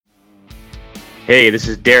Hey, this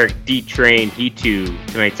is Derek D-Train He2.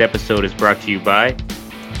 Tonight's episode is brought to you by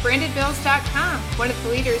BrandedBills.com, one of the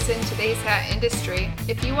leaders in today's hat industry.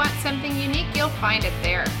 If you want something unique, you'll find it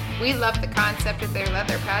there. We love the concept of their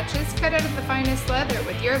leather patches cut out of the finest leather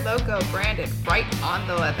with your logo branded right on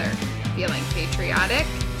the leather. Feeling patriotic?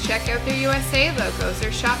 Check out their USA logos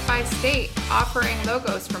or shop by state, offering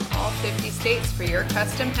logos from all 50 states for your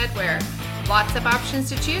custom headwear. Lots of options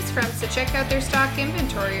to choose from, so check out their stock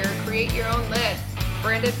inventory or create your own lid.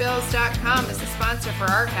 BrandedBills.com is the sponsor for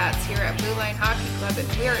our hats here at Blue Line Hockey Club,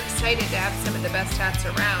 and we are excited to have some of the best hats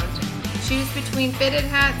around. Choose between fitted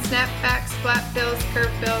hats, snapbacks, flat bills,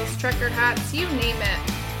 curved bills, trucker hats, you name it,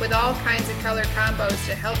 with all kinds of color combos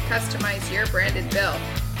to help customize your branded bill.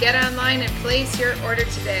 Get online and place your order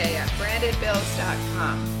today at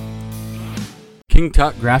BrandedBills.com.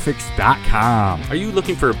 KingTutGraphics.com. Are you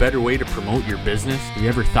looking for a better way to promote your business? Have you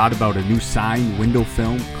ever thought about a new sign, window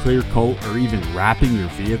film, clear coat, or even wrapping your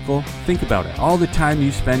vehicle? Think about it. All the time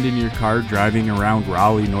you spend in your car driving around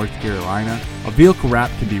Raleigh, North Carolina, a vehicle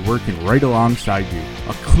wrap can be working right alongside you.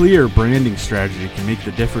 A clear branding strategy can make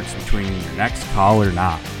the difference between your next call or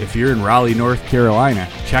not. If you're in Raleigh, North Carolina,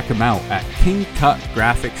 check them out at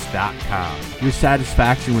KingTutGraphics.com. Your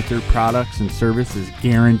satisfaction with their products and service is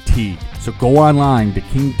guaranteed. So go online to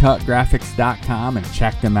KingTutGraphics.com and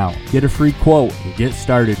check them out. Get a free quote and get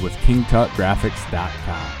started with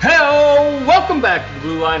KingTutGraphics.com. Hello, welcome back to the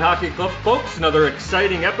Blue Line Hockey Club, folks. Another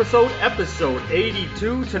exciting episode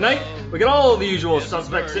 82 tonight. We got all the usual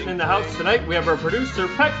suspects sitting in the house tonight. We have our producer,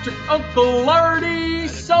 Patrick Uncle Lardy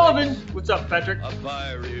Sullivan. What's up, Patrick?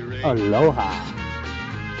 Aloha.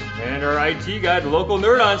 And our IT guy, the local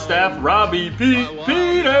nerd on staff, Robbie Pete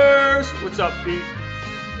Peters. What's up, Pete?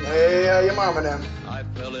 Hey, how you mama them?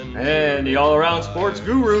 And the all-around sports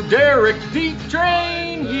guru, Derek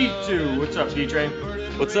D-Train He2. What's up, D-Train?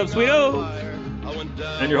 What's up, sweeto?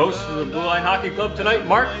 And your host of the Blue Line Hockey Club tonight,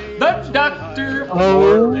 Mark the Doctor.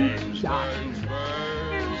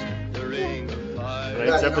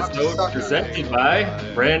 Tonight's episode presented by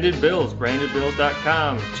Branded Bills,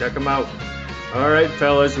 BrandedBills.com. Check them out. All right,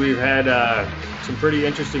 fellas, we've had some pretty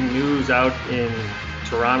interesting news out in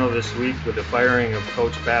Toronto this week with the firing of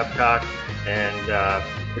Coach Babcock, and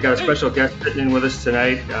we got a special guest sitting in with us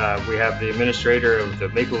tonight. We have the administrator of the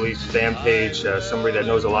Maple Leafs fan page, somebody that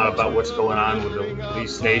knows a lot about what's going on with the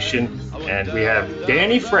Leafs Nation, and we have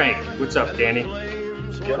Danny Frank. What's up, Danny?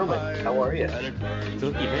 Gentlemen, how are you?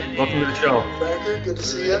 Welcome to the show. Franker, good to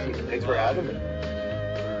see you. Thanks for having me.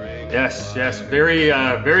 Yes,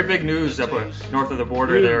 very big news up north of the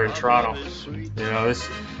border there in Toronto. You know, it's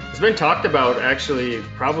been talked about actually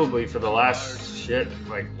probably for the last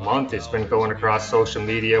month. It's been going across social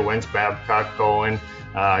media. When's Babcock going?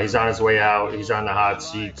 He's on his way out. He's on the hot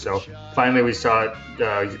seat. So finally we saw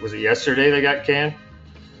it. Was it yesterday they got canned?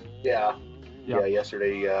 Yeah.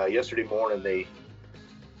 Yesterday morning they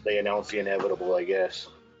announced the inevitable, I guess.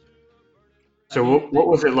 So what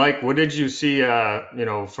was it like? What did you see,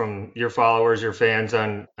 from your followers, your fans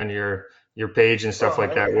on your page and stuff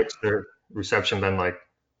like that? What's their reception been like?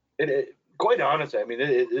 Quite honestly, I mean,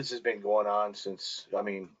 this has been going on since, I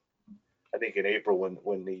think in April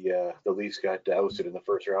when the Leafs got ousted in the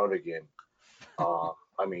first round again.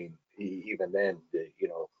 Even then,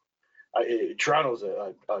 Toronto's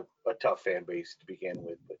a tough fan base to begin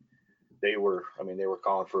with, but they were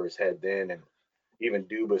calling for his head then, and even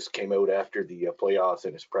Dubas came out after the playoffs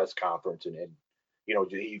in his press conference, and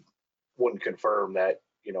he wouldn't confirm that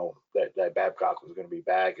that Babcock was going to be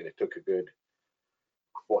back, and it took a good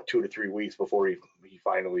 2 to 3 weeks before he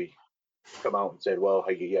finally come out and said, well,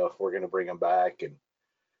 yeah, we're going to bring him back. And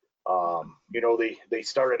they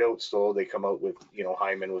started out slow. They come out with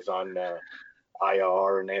Hyman was on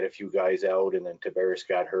IR, and they had a few guys out, and then Tavares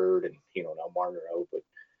got hurt, and now Marner out. But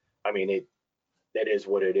that is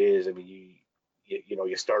what it is. I mean,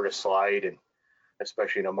 you start a slide, and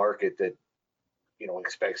especially in a market that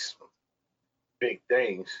expects big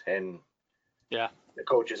things, and the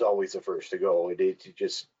coach is always the first to go. It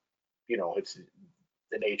just it's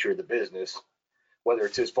the nature of the business. Whether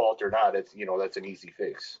it's his fault or not, it's that's an easy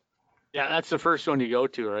fix. Yeah, that's the first one you go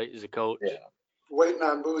to, right? Is a coach. Yeah. Waiting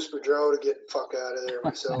on Booze Boudreau to get the fuck out of there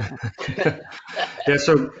myself. Yeah,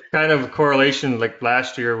 so kind of a correlation like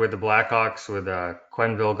last year with the Blackhawks with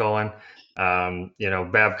Quenneville going.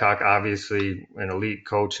 Babcock, obviously an elite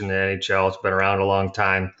coach in the NHL. It's been around a long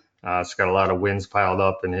time. It's got a lot of wins piled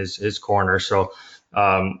up in his corner. So,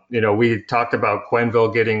 we talked about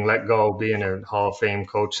Quenneville getting let go, being a Hall of Fame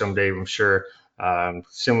coach someday, I'm sure.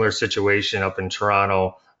 Similar situation up in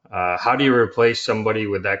Toronto. How do you replace somebody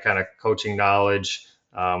with that kind of coaching knowledge?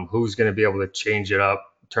 Who's going to be able to change it up,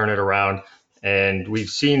 turn it around? And we've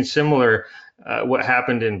seen similar what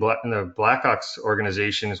happened in the Blackhawks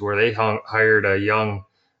organizations where they hired a young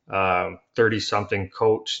 30-something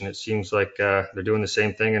coach, and it seems like they're doing the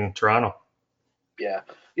same thing in Toronto. Yeah,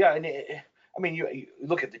 and I mean, you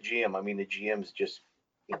look at the GM. I mean, the GM's just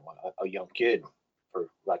a young kid, for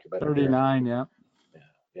lack of a better term. 39, yeah.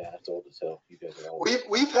 Yeah, that's old as hell. You guys are old.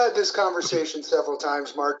 We've had this conversation several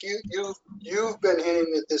times, Mark. You've been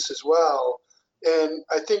hinting at this as well, and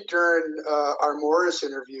I think during our Morris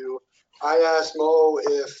interview, I asked Mo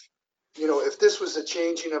if this was the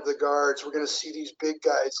changing of the guards, we're going to see these big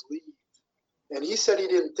guys leave, and he said he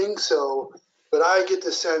didn't think so. But I get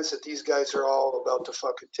the sense that these guys are all about to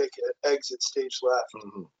fucking take an exit stage left.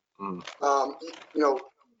 Mm-hmm. Mm-hmm.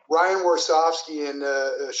 Ryan Warsofsky in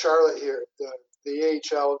Charlotte here, the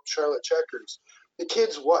AHL Charlotte Checkers. The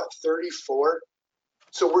kid's what, 34?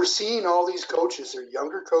 So we're seeing all these coaches. They're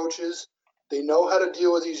younger coaches. They know how to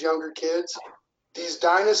deal with these younger kids. These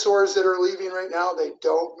dinosaurs that are leaving right now, they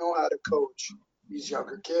don't know how to coach these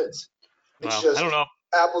younger kids. It's Well, just I don't know.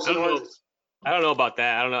 apples and oranges. I don't know about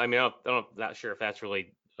that. I don't know. I mean, I'm not sure if that's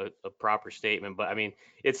really a proper statement, but I mean,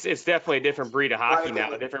 it's definitely a different breed of hockey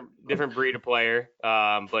now, a different breed of player.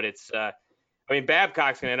 But it's, I mean,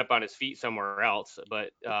 Babcock's gonna end up on his feet somewhere else.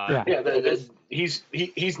 But he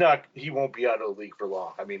won't be out of the league for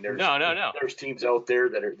long. I mean, there's teams out there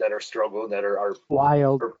that are struggling, that are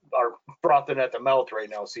wild, are frothing at the mouth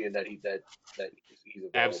right now, seeing that he's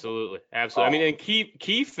available. Absolutely. I mean, and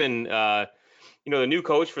Keefe and. The new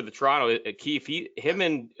coach for the Toronto, Keefe, him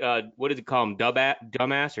and what did he call him?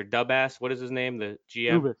 Dumbass? What is his name? The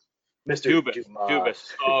GM? Mr.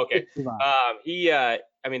 Dubas. Oh, okay.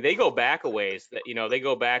 I mean, they go back a ways. They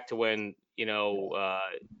go back to when, I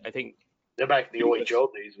think. They're back in the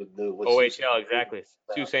OHL days with OHL, exactly.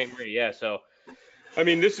 Sault Ste. Marie, yeah. So, I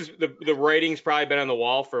mean, this is the writing's probably been on the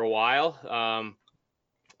wall for a while.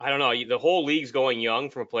 I don't know. The whole league's going young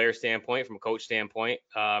from a player standpoint, from a coach standpoint.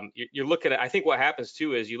 You're looking at, I think what happens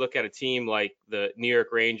too is you look at a team like the New York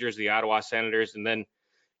Rangers, the Ottawa Senators, and then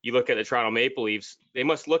you look at the Toronto Maple Leafs. They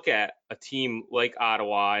must look at a team like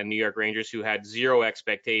Ottawa and New York Rangers who had zero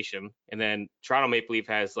expectation. And then Toronto Maple Leaf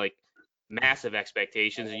has like massive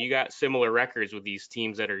expectations. And you got similar records with these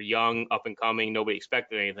teams that are young, up and coming. Nobody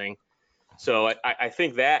expected anything. So I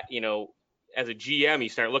think that, as a GM, you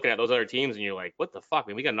start looking at those other teams and you're like, what the fuck? I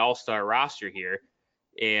mean, we got an all-star roster here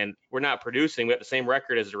and we're not producing. We have the same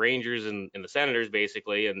record as the Rangers and the Senators,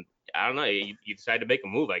 basically. And I don't know, you decide to make a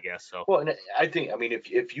move, I guess. So, well, and I think, I mean,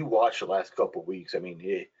 if you watch the last couple of weeks, I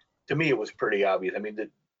mean, to me, it was pretty obvious. I mean,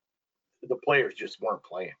 the players just weren't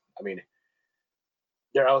playing. I mean,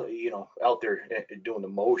 they're out there doing the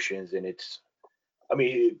motions, and it's, I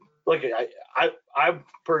mean, like I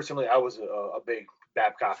personally, I was a big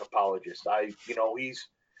Babcock apologist.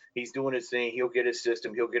 He's doing his thing. He'll get his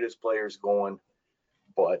system. He'll get his players going.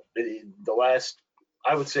 But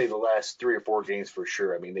I would say the last 3 or 4 games for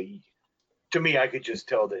sure. I mean, to me, I could just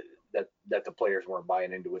tell that the players weren't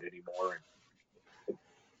buying into it anymore. And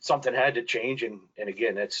something had to change. And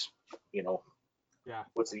again, that's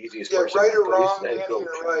what's the easiest person? Right or wrong, Danny,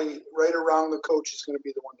 you're right or wrong, the coach is going to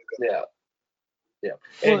be the one to go. Yeah.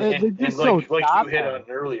 Well, and like you hit on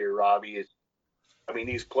earlier, Robbie, I mean,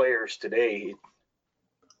 these players today,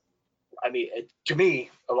 I mean, to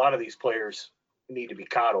me, a lot of these players need to be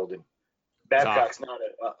coddled, and Babcock's not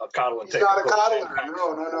a coddling type. He's not a coddler.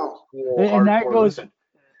 No. And that goes.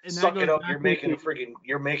 Suck it up. You're making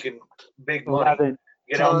big money.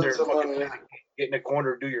 Get out there and fucking get in the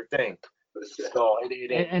corner, do your thing. So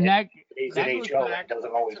that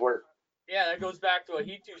doesn't always work. Yeah, that goes back to what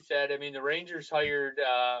he too said. I mean, the Rangers hired,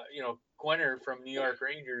 Quenner from New York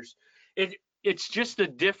Rangers. It's just a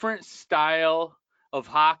different style of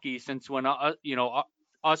hockey since when,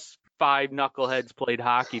 us 5 knuckleheads played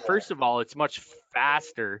hockey. First of all, it's much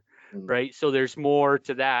faster, right? So there's more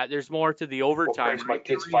to that. There's more to the overtime. Well, my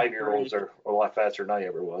kids' 5-year-olds are a lot faster than I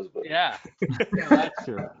ever was. But yeah, that's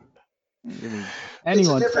true.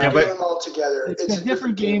 Anyone, it's a different game altogether. It's a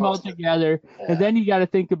different game altogether. Yeah. And then you got to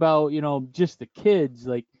think about, just the kids.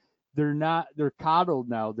 Like they're coddled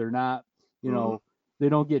now. They're not, they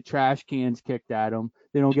don't get trash cans kicked at them.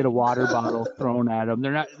 They don't get a water bottle thrown at them.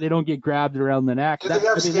 They don't get grabbed around the neck.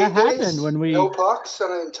 That happened when we no pucks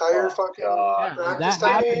on an entire fucking practice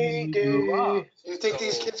time. You think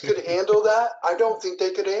these kids could handle that? I don't think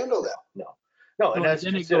they could handle that. No, and that's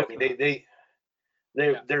just it. I mean,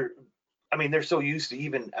 they're. I mean, they're so used to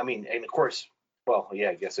even. I mean, and of course, well, yeah,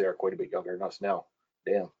 I guess they are quite a bit younger than us now.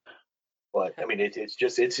 Damn. But I mean, it's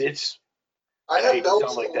just. I hate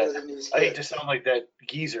to sound like that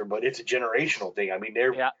geezer, but it's a generational thing. I mean,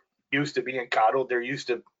 they're used to being coddled. They're used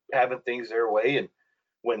to having things their way, and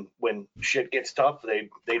when shit gets tough,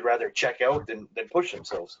 they'd rather check out than push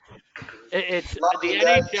themselves. It's Mom the and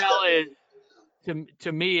Dad NHL is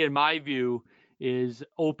to me, in my view, is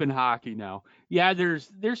open hockey now. Yeah,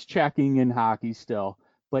 there's checking in hockey still,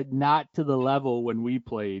 but not to the level when we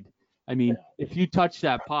played. I mean, if you touch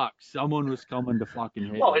that puck, someone was coming to fucking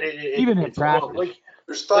hit Well, you. Even in it's practice.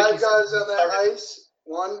 There's Like five you said, guys on that ice.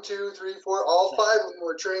 1, 2, 3, 4. All 5 of them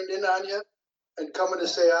were trained in on you and coming to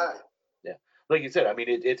say hi. like you said, I mean,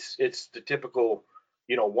 it's the typical,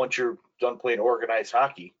 once you're done playing organized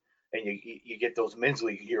hockey and you get those men's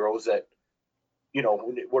league heroes that,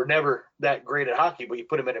 were never that great at hockey, but you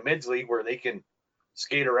put them in a men's league where they can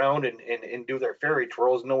skate around and do their fairy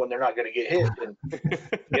twirls knowing they're not going to get hit. And,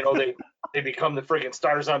 they become the friggin'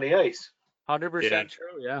 stars on the ice. 100% true.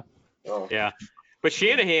 Yeah. Oh. Yeah. But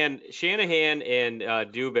Shanahan and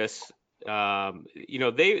Dubas,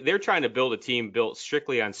 they're trying to build a team built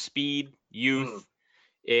strictly on speed, youth,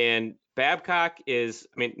 and Babcock is,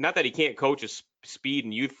 I mean, not that he can't coach a speed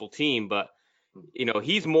and youthful team, but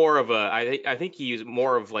he's more of I think he's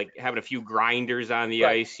more of like having a few grinders on the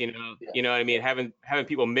ice, you know what I mean, having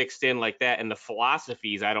people mixed in like that, and the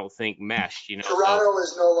philosophies I don't think mesh, Toronto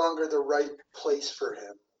is no longer the right place for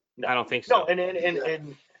him. I don't think so. No,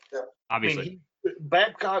 and obviously, I mean,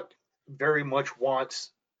 Babcock very much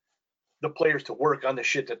wants the players to work on the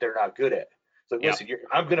shit that they're not good at. So listen,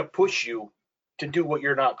 I'm going to push you to do what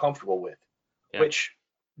you're not comfortable with, which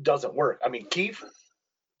doesn't work. I mean, Keefe,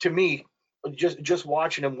 to me, just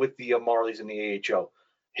watching him with the Marlies in the AHL,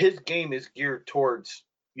 his game is geared towards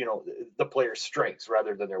the players' strengths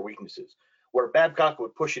rather than their weaknesses. Where Babcock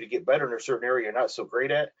would push you to get better in a certain area you're not so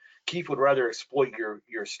great at, Keefe would rather exploit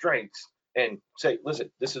your strengths and say, listen,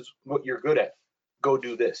 this is what you're good at. Go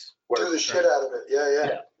do this. Do the shit out of it.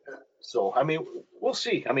 Yeah. So, I mean, we'll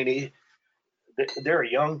see. I mean, they're a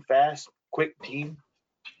young, fast, quick team.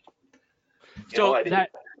 So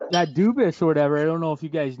that Dubas or whatever, I don't know if you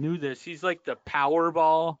guys knew this. He's like the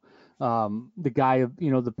Powerball, the guy of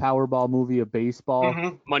the Powerball movie of baseball.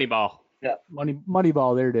 Mm-hmm. Moneyball. Yeah.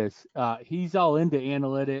 Moneyball. There it is. He's all into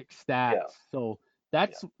analytics, stats. Yeah. So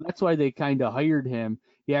that's why they kind of hired him.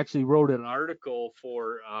 He actually wrote an article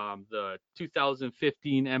for the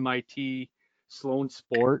 2015 MIT Sloan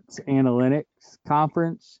Sports Analytics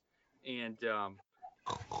Conference, and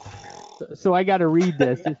so I got to read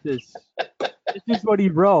this. This is what he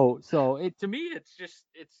wrote. So to me,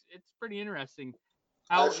 it's pretty interesting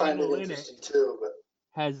how I find it analytics interesting too, but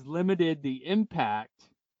has limited the impact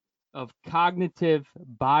of cognitive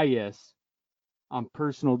bias on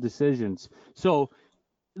personal decisions. So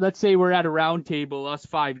let's say we're at a round table, us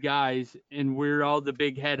 5 guys, and we're all the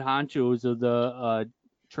big head honchos of the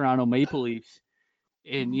Toronto Maple Leafs.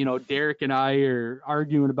 And, Derek and I are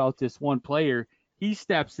arguing about this one player. He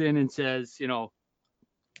steps in and says,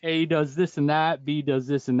 A does this and that, B does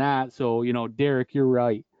this and that. So, Derek, you're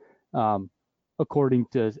right, according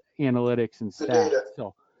to analytics and stats.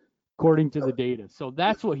 So, according to the data. So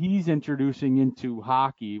that's what he's introducing into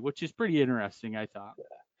hockey, which is pretty interesting, I thought.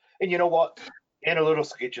 And you know what?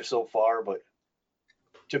 Analytics get you so far, but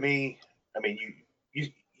to me, I mean,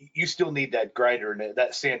 you still need that grinder and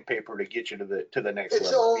that sandpaper to get you to the next level.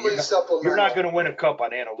 It's only supplemental. You're not going to win a cup on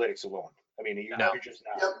analytics alone. I mean, you're just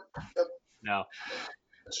not. Yep. No.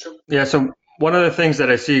 That's true. Yeah. So one of the things that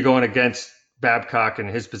I see going against Babcock and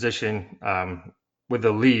his position with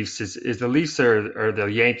the Leafs is the Leafs are the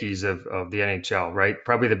Yankees of the NHL, right?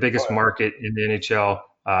 Probably the biggest market in the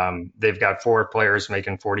NHL. They've got 4 players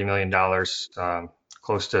making $40 million,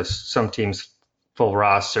 close to some teams' full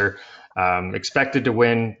roster. Expected to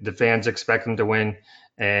win. The fans expect him to win.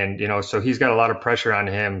 And, so he's got a lot of pressure on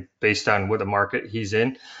him based on what the market he's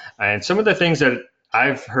in. And some of the things that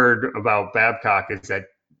I've heard about Babcock is that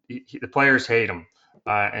the players hate him.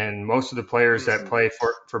 And most of the players that play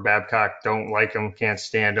for Babcock don't like him, can't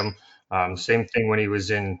stand him. Same thing when he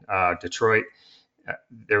was in Detroit.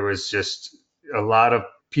 There was just a lot of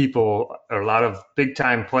people, a lot of big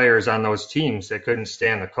time players on those teams that couldn't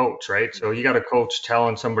stand the coach, right? So you got a coach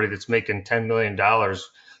telling somebody that's making $10 million,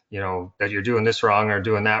 that you're doing this wrong or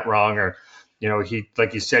doing that wrong, or, he,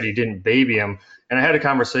 like you said, he didn't baby him. And I had a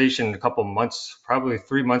conversation a couple months, probably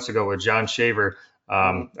 3 months ago with John Shaver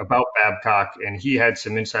about Babcock, and he had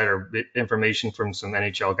some insider information from some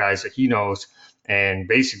NHL guys that he knows. And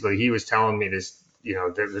basically he was telling me this,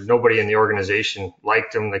 that nobody in the organization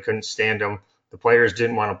liked him. They couldn't stand him. The players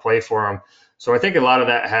didn't want to play for him. So I think a lot of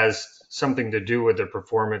that has something to do with their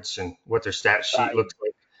performance and what their stat sheet looks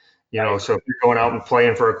like. So if you're going out and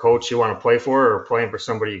playing for a coach you want to play for, or playing for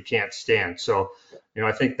somebody you can't stand. So,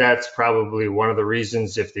 I think that's probably one of the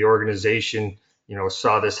reasons, if the organization,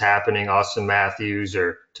 saw this happening, Austin Matthews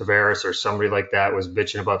or Tavares or somebody like that was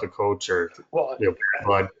bitching about the coach or, Well,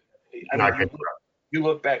 blood. I Not mean, good. you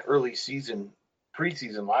look back early season,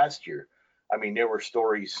 preseason last year. I mean, there were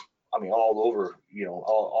stories. I mean, all over,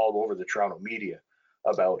 all over the Toronto media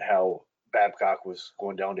about how Babcock was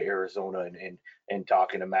going down to Arizona and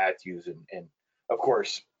talking to Matthews, and of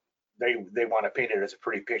course they want to paint it as a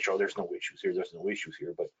pretty picture. Oh, there's no issues here. There's no issues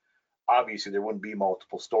here. But obviously, there wouldn't be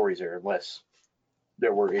multiple stories there unless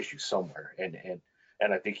there were issues somewhere. And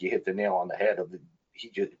I think you hit the nail on the head of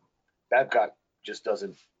Babcock just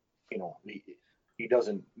doesn't, he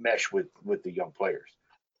doesn't mesh with the young players.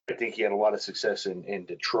 I think he had a lot of success in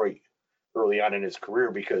Detroit early on in his career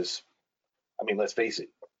because, I mean, let's face it,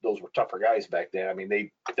 those were tougher guys back then. I mean,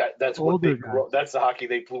 that's what they grew up, that's the hockey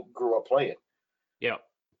they grew up playing. Yeah.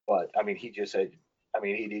 But I mean,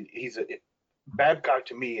 Babcock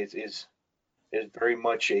to me is very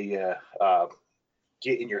much a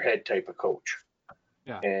get in your head type of coach.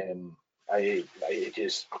 Yeah. And I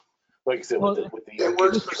just, like I said, Well, with the It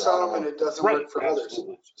works for some and it doesn't work for others.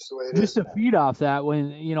 absolutely. Just the way it Just is. to feed off that,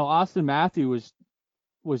 when Austin Matthews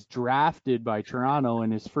was drafted by Toronto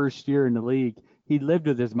in his first year in the league, he lived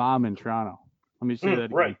with his mom in Toronto. Let me say that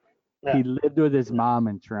again. Right. Yeah. He lived with his mom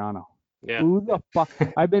in Toronto. Yeah. Who the fuck?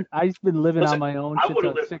 I've been living Listen, on my own I since would I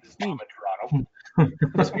have was lived with 16. mom in Toronto.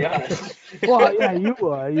 Let's be honest. Well, yeah, you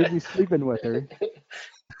would. You'd be sleeping with her.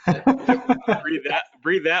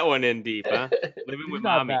 breathe that one in deep, huh? Living He's with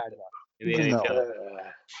not mommy bad. in the He's NHL. no.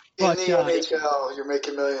 In But, the NHL, you're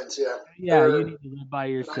making millions, yeah. Yeah, Or- you need to live by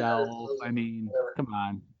yourself. I mean, come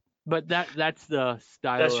on. But that's the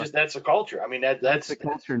style. That's the culture. I mean, that's the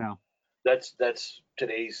culture now. That's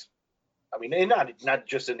today's. I mean, and not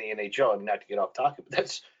just in the NHL. I mean, not to get off topic,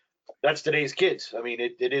 but that's today's kids. I mean,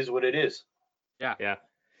 it is what it is. Yeah.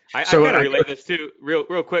 I So, kind of relate this to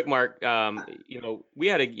real quick, Mark. We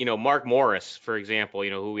had Mark Morris, for example,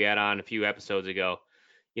 who we had on a few episodes ago.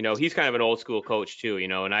 He's kind of an old school coach too,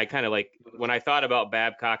 and I kind of like when I thought about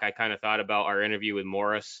Babcock, I kind of thought about our interview with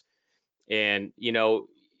Morris and,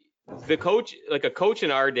 the coach, like a coach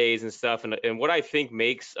in our days and stuff. And what I think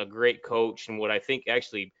makes a great coach and what I think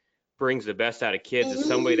actually brings the best out of kids is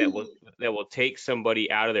somebody that will take somebody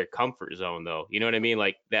out of their comfort zone, though. You know what I mean?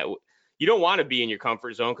 Like that. You don't want to be in your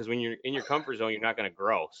comfort zone because when you're in your comfort zone, you're not going to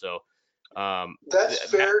grow. So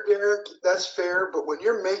that's fair, Derek. That's fair. But when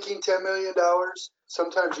you're making $10 million,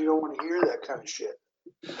 sometimes you don't want to hear that kind of shit.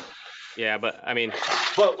 Yeah, but I mean,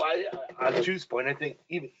 But on Juice's point, I think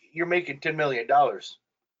even you're making $10 million.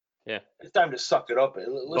 Yeah, it's time to suck it up.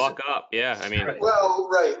 Listen, buck up. Yeah, I mean, Well,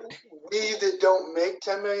 right. We that don't make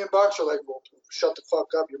 $10 million are like, well, shut the fuck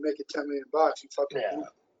up. You're making $10 million. You fucking. Yeah.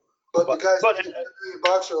 But the guys but- making $10 million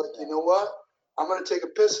are like, you know what? I'm gonna take a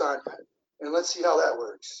piss on you, and let's see how that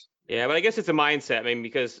works. yeah, but I guess it's a mindset. I mean,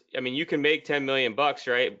 because you can make $10 million,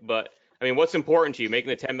 right? But I mean, what's important to you, making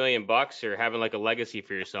the $10 million or having like a legacy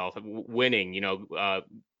for yourself, winning,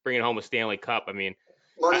 bringing home a Stanley Cup? I mean,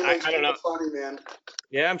 Money makes I don't know. people funny, man.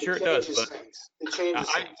 Yeah, I'm sure it does. changes But things. It changes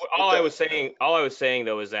things. all I was saying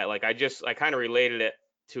though is that like I kind of related it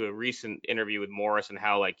to a recent interview with Morris and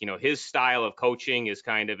how like his style of coaching is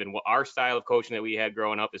kind of, and what our style of coaching that we had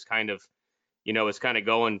growing up is kind of, is kind of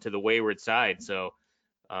going to the wayward side. So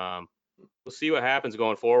we'll see what happens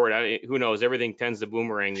going forward. Who knows? Everything tends to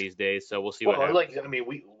boomerang these days, so we'll see what happens. Like, I mean,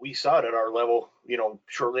 we saw it at our level,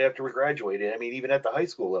 shortly after we graduated. I mean, even at the high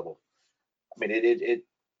school level. I mean,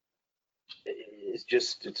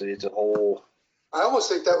 it's a whole. I almost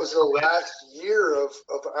think that was the last year of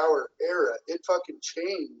our era. It fucking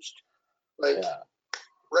changed, like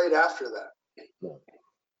right after that.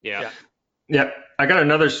 Yeah. Yeah, I got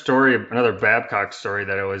another story, another Babcock story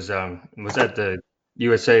that I was at the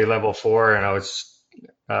USA Level 4, and I was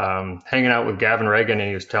hanging out with Gavin Regan, and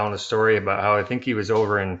he was telling a story about how I think he was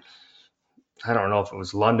over in, I don't know if it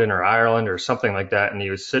was London or Ireland or something like that, and he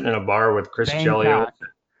was sitting in a bar with Chris Chelios,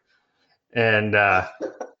 and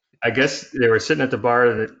I guess they were sitting at the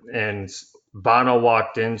bar, and Bono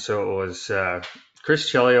walked in, so it was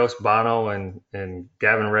Chris Chelios, Bono, and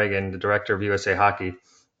Gavin Regan, the director of USA Hockey.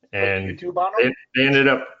 And they ended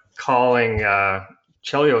up calling,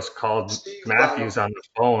 Chelios called Matthews on the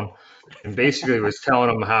phone and basically was telling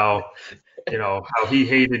him how he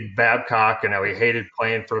hated Babcock and how he hated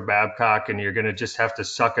playing for Babcock, and you're going to just have to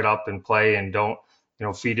suck it up and play and don't,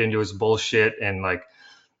 feed into his bullshit. And like,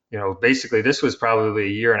 basically this was probably a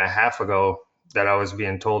year and a half ago that I was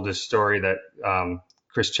being told this story that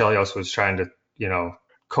Chris Chelios was trying to,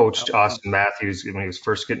 coached Austin Matthews when he was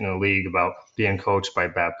first getting in the league about being coached by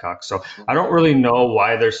Babcock. So I don't really know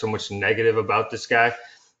why there's so much negative about this guy,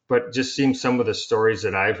 but just seeing some of the stories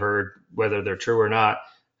that I've heard, whether they're true or not,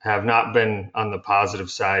 have not been on the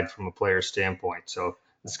positive side from a player standpoint. So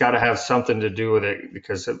it's got to have something to do with it,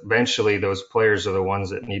 because eventually those players are the ones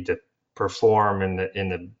that need to perform, and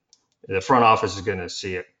the front office is going to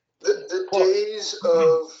see it. The days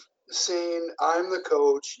of saying I'm the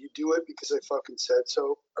coach, you do it because I fucking said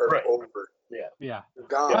so, are Right. over. Yeah. They're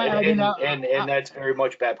gone. Yeah, and that's very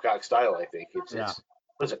much Babcock style, I think. It's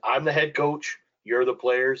listen, I'm the head coach, you're the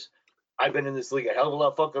players. I've been in this league a hell of a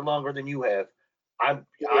lot fucking longer than you have.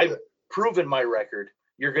 I've proven my record.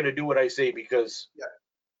 You're gonna do what I say because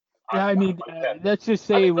Yeah, I mean, let's just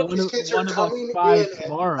say look, these kids are one of us coming buys in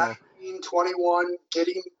tomorrow. at 19, 21,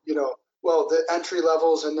 getting, well, the entry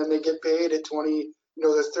levels, and then they get paid at 20,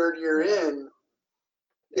 the third year in.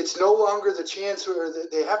 It's no longer the chance where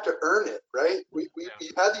they have to earn it, right? We've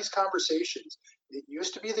had these conversations. It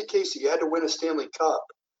used to be the case that you had to win a Stanley Cup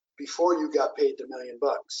before you got paid the $1 million.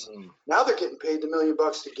 Now they're getting paid the $1 million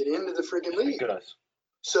to get into the freaking league.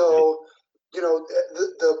 So,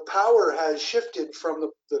 the power has shifted from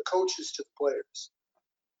the coaches to the players.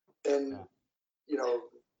 And,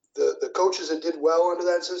 the coaches that did well under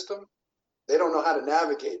that system, they don't know how to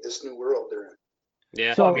navigate this new world they're in.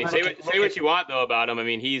 Yeah, So, I mean, say what you want though about him. I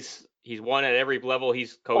mean, he's won at every level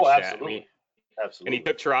he's coached at. I mean, absolutely. And he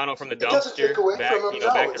took Toronto from the doesn't take away dumpster back, from him,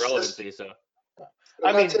 back no, to it's relevancy. just- So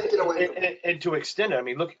I mean, taking away from and to extend it, I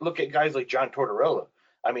mean, look at guys like John Tortorella.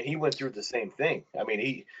 I mean, he went through the same thing. I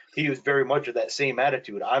mean, he was very much of that same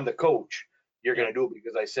attitude. I'm the coach. You're going to do it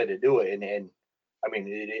because I said to do it. And I mean,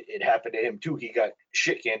 it happened to him too. He got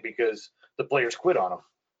shit canned because the players quit on him.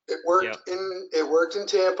 It worked in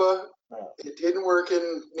Tampa. It didn't work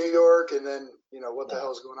in New York, and then what the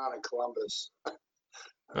hell is going on in Columbus?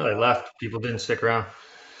 Well, they left. People didn't stick around.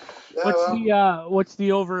 Yeah, What's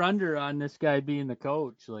the over under on this guy being the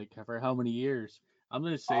coach? Like, for how many years? I'm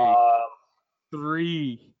gonna say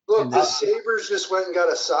 3. Look, the Sabres just went and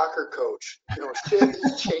got a soccer coach. Shit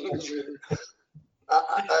is changing.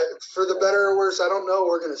 For the better or worse, I don't know.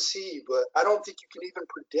 We're going to see, but I don't think you can even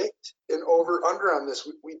predict an over/under on this.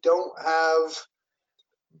 We don't have.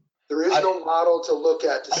 There is no model to look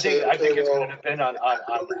at to say. I think it's going to depend on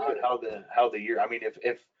how the year. I mean,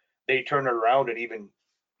 if they turn it around and even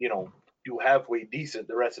do halfway decent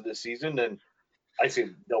the rest of the season, then I see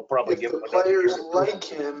they'll probably give the him another players year. like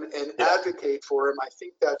him and advocate for him. I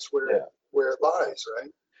think that's where it lies,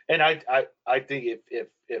 right? And I think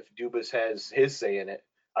if Dubas has his say in it,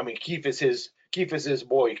 I mean Keefe is his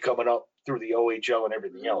boy coming up through the OHL and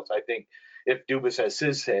everything else. I think if Dubas has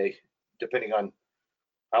his say, depending on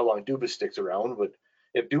how long Dubas sticks around, but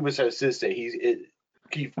if Dubas has his say,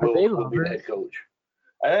 Keefe will be the head coach.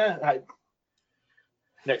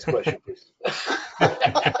 Next question, please.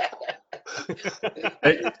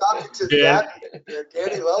 Talking to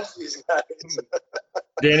Danny loves these guys.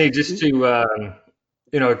 Danny, just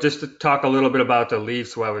to talk a little bit about the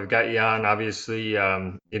Leafs while we've got you on. Obviously,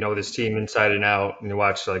 this team inside and out, and you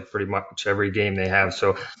watch like pretty much every game they have.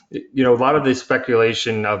 So, a lot of the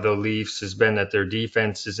speculation of the Leafs has been that their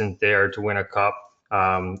defense isn't there to win a cup,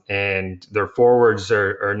 and their forwards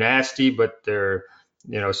are nasty, but they're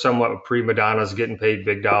somewhat prima donnas, getting paid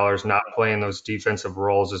big dollars, not playing those defensive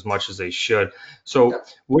roles as much as they should. So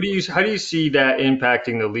how do you see that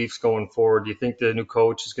impacting the Leafs going forward? Do you think the new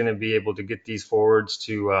coach is going to be able to get these forwards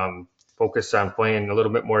to focus on playing a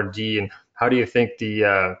little bit more D? And how do you think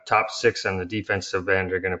the top 6 on the defensive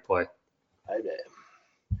end are going to play?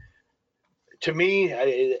 To me,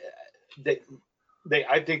 I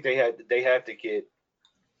think they have to get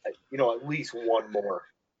at least one more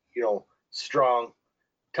strong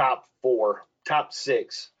top 4, top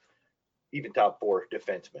 6, even top 4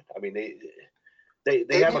 defensemen. I mean, they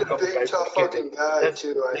have a couple guys. Tough fucking guy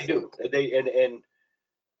too. They do.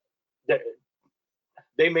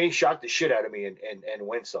 They may shock the shit out of me and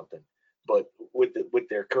win something, but with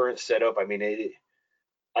their current setup, I mean,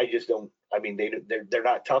 I just don't. I mean, they're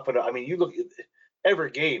not tough enough. I mean, you look at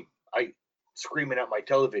every game, I screaming at my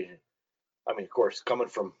television. I mean, of course, coming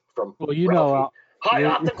from Ralphie, high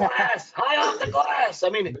off the glass, high off the glass. I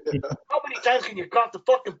mean, how many times can you cough the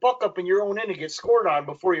fucking puck up in your own end and get scored on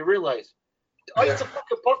before you realize? Ice the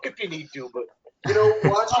fucking puck if you need to, but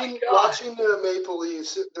watching the Maple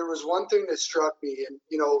Leafs, there was one thing that struck me, and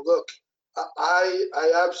look, I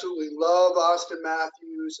absolutely love Austin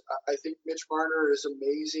Matthews. I think Mitch Marner is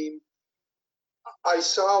amazing. I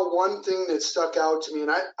saw one thing that stuck out to me,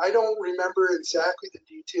 and I don't remember exactly the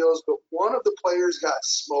details, but one of the players got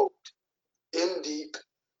smoked in deep,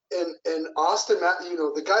 and Austin Matthews,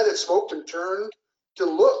 the guy that smoked him turned to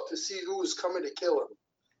look to see who was coming to kill him.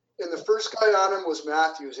 And the first guy on him was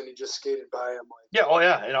Matthews, and he just skated by him. Like, Yeah, oh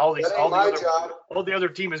yeah, and all my job. the other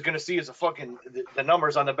team is going to see is the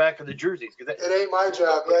numbers on the back of the jerseys. It ain't my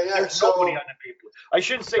job. Yeah. There's nobody on the people. I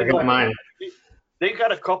shouldn't say nobody. Mine. They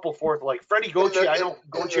got a couple fourth, like Freddie Gauthier. I don't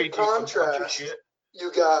Gauthier takes some bunch of shit.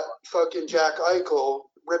 You got fucking Jack Eichel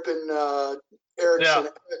ripping Erickson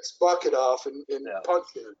X bucket off and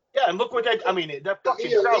punching him. Yeah, and look what that. I mean, that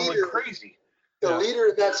fucking crowd went crazy. The leader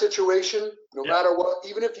in that situation, no matter what,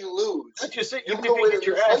 even if you lose, that's just it. Even if you get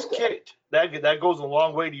your ass kicked, that goes a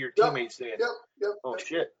long way to your teammates saying, Yep. "Oh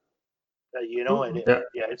shit,"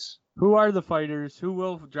 it's. Who are the fighters? Who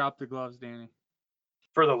will drop the gloves, Danny?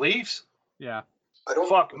 For the Leafs? Yeah. I don't.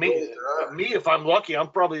 Fuck me. Me, if I'm lucky, I'm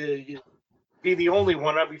probably be the only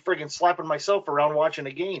one. I'd be friggin' slapping myself around watching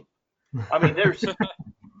a game. I mean, there's a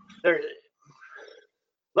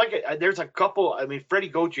couple. I mean, Freddie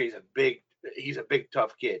Gauthier is he's a big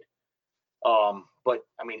tough kid. But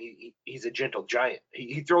I mean, he's a gentle giant.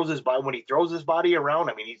 He throws his body when he throws his body around.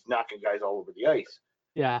 I mean, he's knocking guys all over the ice.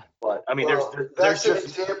 Yeah. But I mean, that's an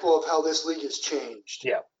example of how this league has changed.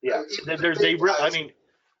 Yeah. They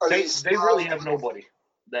really have nobody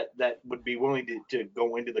that would be willing to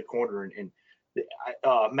go into the corner and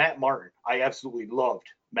Matt Martin. I absolutely loved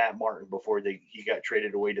Matt Martin before he got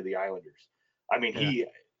traded away to the Islanders. I mean,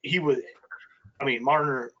 he was. I mean,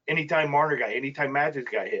 Marner. Anytime Matthews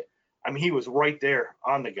got hit, I mean, he was right there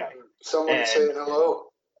on the guy. Someone saying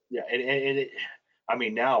hello. Yeah, I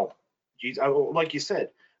mean, now, geez, like you said,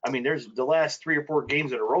 I mean, there's the last 3 or 4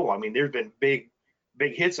 games in a row. I mean, there's been big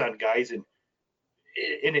hits on guys, and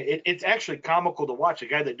it's actually comical to watch a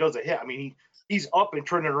guy that does a hit. I mean, he's up and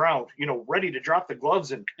turning around, ready to drop the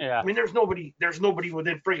gloves, and I mean, there's nobody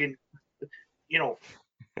within friggin',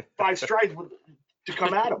 5 strides to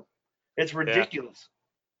come at him. It's ridiculous.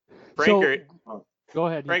 Franker, go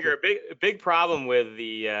ahead. Franker, a big problem with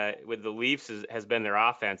the Leafs has been their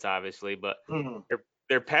offense, obviously, but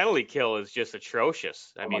their penalty kill is just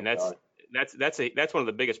atrocious. I mean, that's one of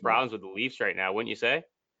the biggest problems with the Leafs right now, wouldn't you say?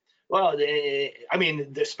 Well, I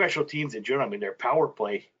mean, the special teams in general. I mean, their power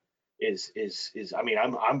play is. I mean,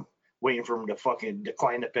 I'm waiting for them to fucking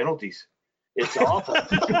decline the penalties. It's awful.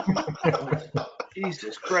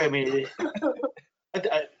 Jesus Christ! I mean,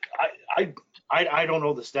 I don't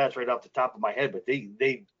know the stats right off the top of my head, but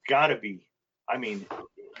they gotta be. I mean,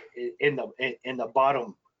 in the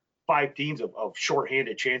bottom 5 teams of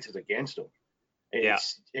shorthanded chances against them.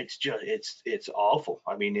 It's awful.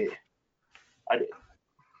 I mean,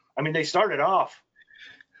 I mean, they started off.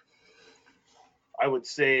 I would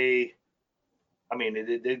say, I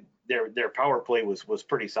mean, their power play was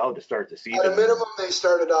pretty solid to start the season. At a minimum, they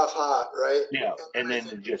started off hot, right? Yeah, and then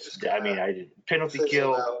penalty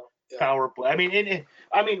kill, power play. I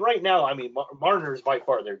mean, right now, I mean, Marner is by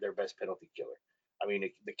far their best penalty killer. I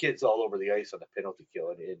mean, the kid's all over the ice on the penalty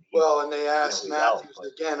kill. And they asked Matthews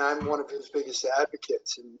again. I'm one of his biggest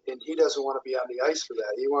advocates, and he doesn't want to be on the ice for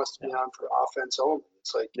that. He wants to be on for offense only.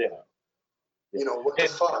 It's like, what the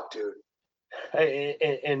fuck, dude?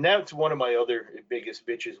 And that's one of my other biggest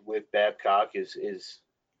bitches with Babcock is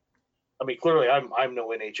I mean, clearly I'm no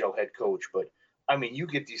NHL head coach, but I mean, you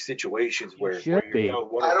get these situations where you're I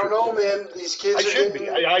don't know, man. These kids I should be.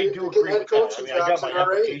 I do agree with that. I mean, I got my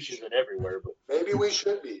applications and everywhere, but maybe we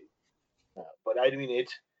should be. But I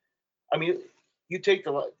mean, you take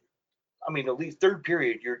at least third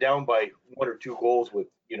period, you're down by 1 or 2 goals with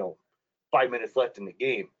 5 minutes left in the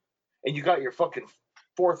game, and you got your fucking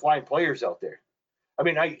 4th line players out there. I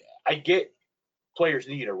mean, I get players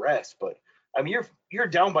need a rest, but I mean, you're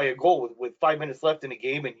down by a goal with 5 minutes left in the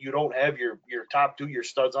game, and you don't have your top 2, your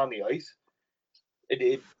studs on the ice.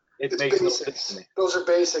 It makes basics. No sense to me. Those are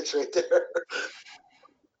basics right there.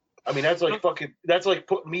 I mean, that's like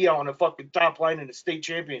putting me on a fucking top line in a state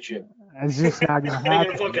championship. It's just not gonna happen. It ain't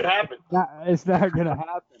gonna fucking happen. It's not gonna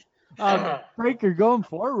happen. Franker, going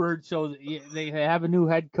forward, so they have a new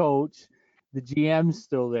head coach. The GM's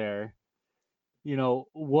still there.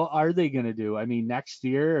 What are they going to do? I mean, next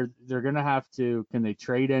year, they're going to have to, can they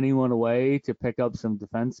trade anyone away to pick up some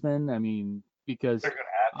defensemen? I mean, because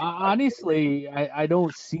honestly, I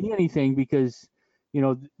don't see anything because,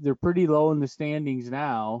 they're pretty low in the standings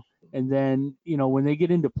now. And then, when they get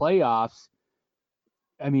into playoffs,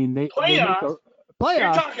 I mean, playoffs?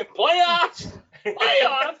 You're talking playoffs?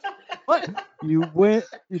 Playoffs? What? You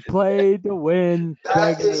played to win.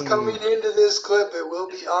 That is coming into this clip. It will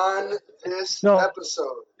be on this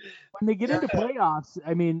episode. When they get into playoffs,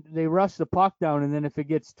 I mean, they rush the puck down, and then if it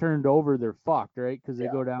gets turned over, they're fucked, right? Because they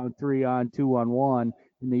go down 3-on, 2-on-1,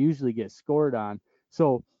 and they usually get scored on.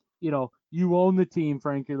 So you own the team,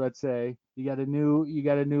 Frankie. Let's say you got a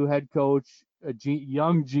new head coach,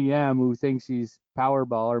 young GM who thinks he's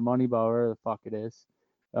Powerball or Moneyball, or the fuck it is,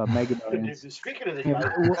 Mega Millions. Speaking of this,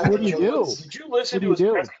 What do you do? Did you listen What do to you his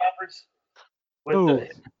do? press conference with Who?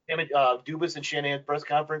 him and Dubas and Shanahan press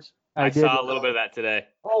conference? I did. saw a little bit of that today.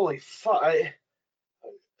 Holy fuck!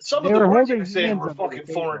 Some They of the were words he holding was saying hands were under the fucking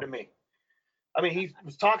table. foreign to me. I mean, he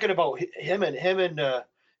was talking about him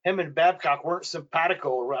and Babcock weren't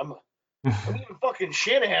simpatico. Even fucking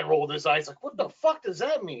Shanahan rolled his eyes like, what the fuck does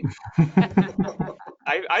that mean?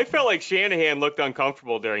 I felt like Shanahan looked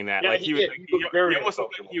uncomfortable during that. Yeah, like he was, did. like, He looked very almost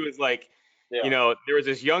looked like uncomfortable. he was like, Yeah. there was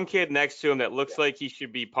this young kid next to him that looks like he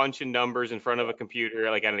should be punching numbers in front of a computer,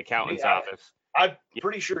 like at an accountant's office. I'm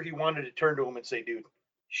pretty sure he wanted to turn to him and say, dude,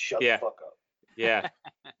 shut the fuck up. Yeah.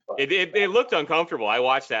 It looked uncomfortable. I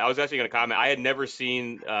watched that. I was actually going to comment. I had never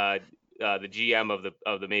seen the GM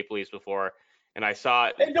of the Maple Leafs before, and I saw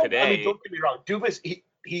it today. I mean, don't get me wrong. Dubas,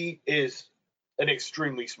 he is an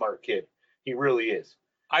extremely smart kid. He really is.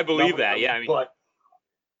 I believe that. Yeah.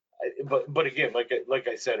 But again, like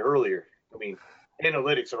I said earlier, I mean,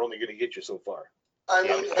 analytics are only going to get you so far. I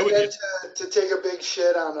mean, and then to take a big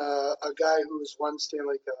shit on a guy who's won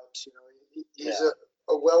Stanley Cups, he's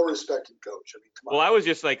a well-respected coach. I mean, come on. Well, I was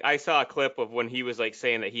just like, I saw a clip of when he was like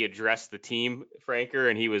saying that he addressed the team, Franker,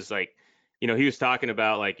 and he was like, he was talking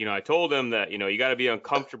about like, I told him that, you got to be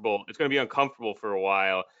uncomfortable. It's going to be uncomfortable for a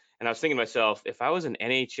while. And I was thinking to myself, if I was an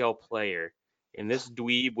NHL player and this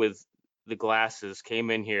dweeb with the glasses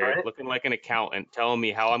came in here looking like an accountant, telling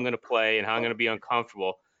me how I'm going to play and how I'm going to be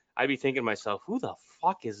uncomfortable, I'd be thinking to myself, who the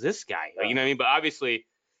fuck is this guy? You know what I mean? But obviously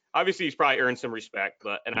he's probably earned some respect,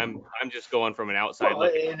 and I'm just going from an outside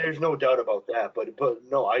look. And there's no doubt about that. But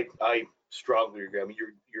no, I strongly agree. I mean,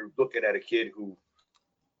 you're looking at a kid who,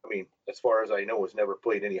 I mean, as far as I know, has never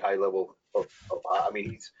played any high level of I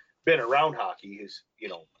mean, he's been around hockey. He's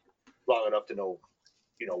long enough to know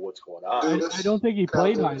what's going on. I don't think he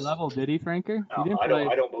played high level, did he, Franker? No, He didn't I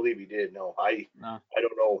play. don't believe he did. No, I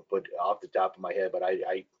don't know, but off the top of my head, but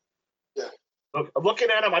look, looking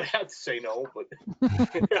at him, I'd have to say no, but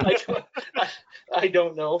I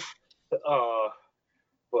don't know.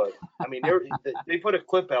 But I mean, they put a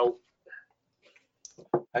clip out.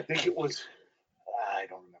 I think it was, I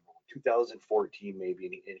don't remember, 2014 maybe,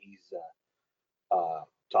 and he's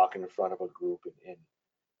talking in front of a group and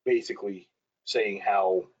basically saying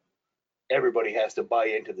how everybody has to buy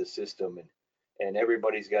into the system and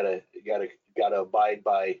everybody's gotta abide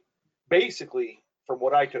by. Basically, from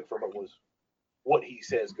what I took from it was what he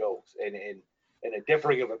says goes, and a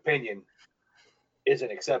differing of opinion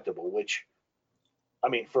isn't acceptable. Which, I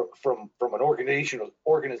mean, from an organizational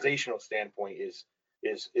standpoint is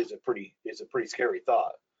a pretty scary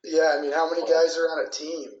thought. Yeah, I mean, how many guys are on a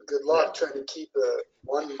team? Good luck trying to keep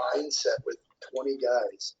one mindset with 20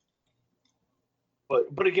 guys.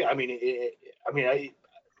 But again, I mean,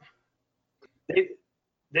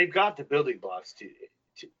 they've got the building blocks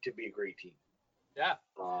to be a great team. Yeah.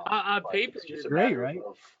 On paper, it's great, right?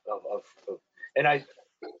 And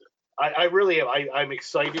I really am. I'm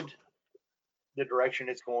excited the direction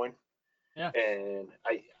it's going. Yeah. And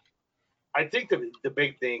I think the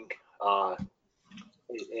big thing,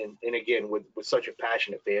 and again with such a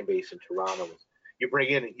passionate fan base in Toronto, is you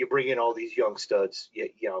bring in all these young studs. I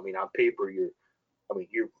mean, on paper you're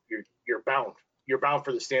bound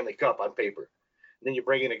for the Stanley Cup on paper. And then you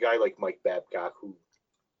bring in a guy like Mike Babcock, who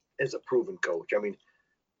is a proven coach. I mean,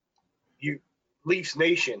 Leafs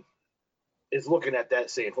Nation is looking at that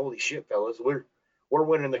saying, "Holy shit, fellas, we're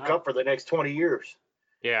winning the cup for the next 20 years."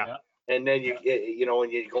 Yeah. And then you go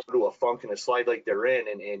into a funk and a slide like they're in,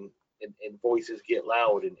 and voices get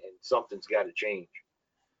loud, and something's got to change.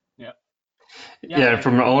 Yeah,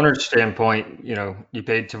 from an owner's standpoint, you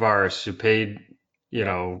paid Tavares, you paid,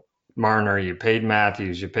 Marner, you paid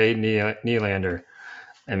Matthews, you paid Nylander.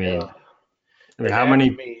 I mean, how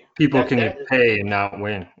many people can you pay and not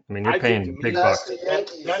win? I mean, you're paying big bucks.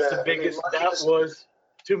 That's the biggest. That was,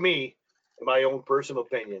 to me, in my own personal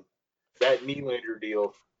opinion, that Nylander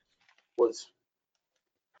deal was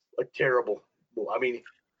a terrible. I mean,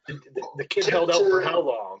 the kid held out for how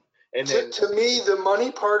long? And then, to me, the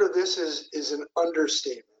money part of this is an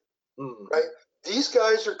understatement, right? These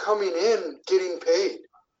guys are coming in getting paid,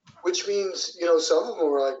 which means, some of them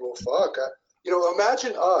were like, well, fuck.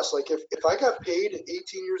 Imagine us. Like, if I got paid at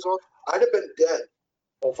 18 years old, I'd have been dead.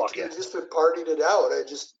 Oh, fuck yeah. I'd just been partied it out. I'd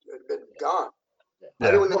been gone. Yeah.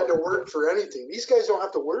 I don't have to work for anything. These guys don't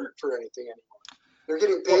have to work for anything anymore. They're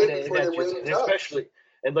getting paid before they win the cup. Especially,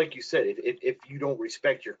 and like you said, if you don't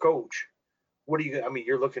respect your coach, what are you? I mean,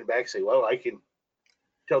 you're looking back and say, well, I can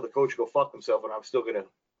tell the coach to go fuck himself, and I'm still gonna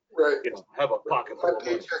Right. Have a pocket My full of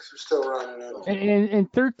money. paychecks are still running in.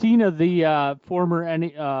 And 13 of the former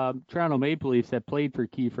Toronto Maple Leafs that played for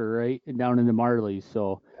Kiefer, right, down in the Marlies.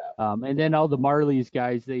 So, and then all the Marlies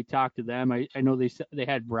guys, they talked to them. I know they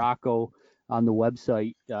had Bracco on the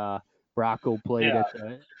website. Bracco played at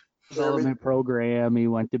the development program. He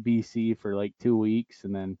went to BC for like 2 weeks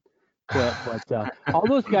and then quit. But all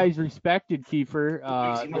those guys respected Kiefer.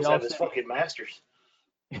 He must have his fucking masters.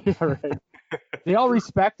 Yeah, right. They all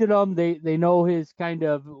respected him. They know his kind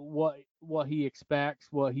of what he expects,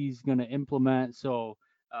 what he's going to implement. So,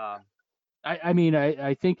 I mean,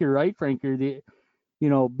 I think you're right, Franker.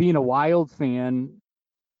 Being a Wild fan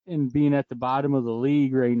and being at the bottom of the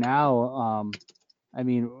league right now, I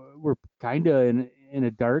mean, we're kind of in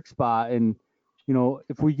a dark spot. And,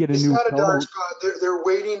 if we get It's new not a dark coach, spot. They're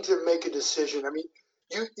waiting to make a decision. I mean,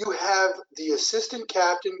 you have the assistant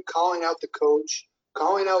captain calling out the coach,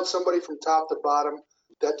 calling out somebody from top to bottom.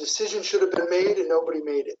 That decision should have been made, and nobody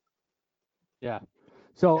made it. Yeah.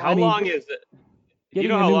 So how long is it? Do you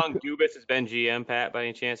know how long Dubas has been GM, Pat, by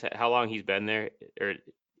any chance? How long he's been there? Or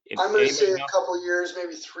I'm going to say a couple of years,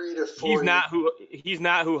 maybe 3 to 4. He's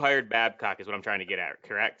not who hired Babcock, is what I'm trying to get at.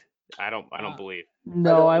 Correct? I don't believe.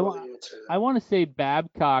 No, I want to say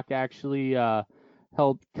Babcock actually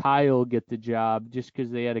helped Kyle get the job just because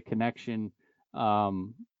they had a connection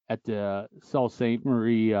at the Sault Ste.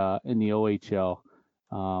 Marie in the OHL.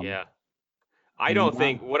 Yeah. I don't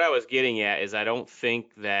think what I was getting at is I don't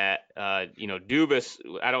think that Dubas.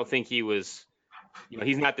 I don't think he was.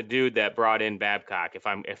 He's not the dude that brought in Babcock.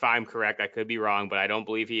 If I'm correct, I could be wrong, but I don't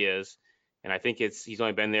believe he is. And I think he's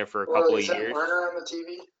only been there for a couple of years. Marner on the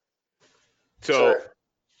TV? So, sorry.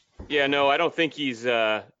 Yeah, no, I don't think he's.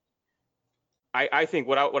 I think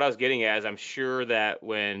what I was getting at is I'm sure that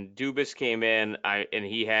when Dubas came in, and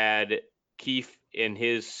he had Keefe in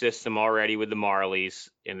his system already with the Marlies,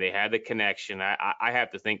 and they had the connection. I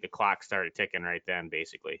have to think the clock started ticking right then,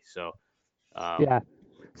 basically. So. Yeah.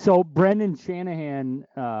 So Brendan Shanahan,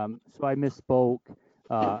 so I misspoke,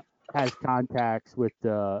 has contacts with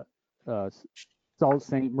the Sault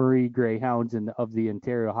Ste. Marie Greyhounds of the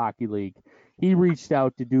Ontario Hockey League. He reached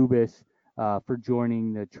out to Dubas for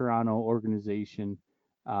joining the Toronto organization.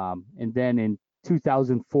 And then in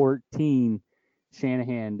 2014,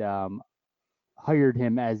 Shanahan hired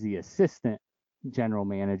him as the assistant general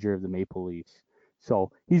manager of the Maple Leafs.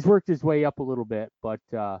 So he's worked his way up a little bit, but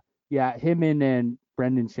yeah, him and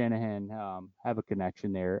Brendan Shanahan have a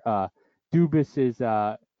connection there. Dubas's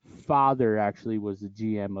father actually was the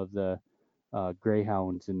GM of the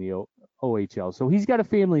Greyhounds in the OHL, so he's got a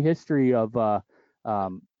family history of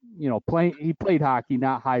playing. He played hockey,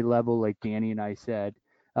 not high level like Danny and I said,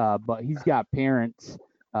 but he's got parents,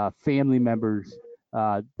 family members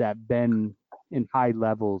that been in high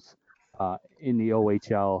levels in the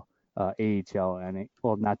OHL, AHL, and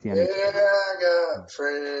not the NHL. Yeah, I got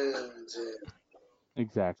friends.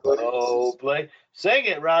 Exactly. Oh, play. Sing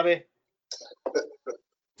it, Robbie.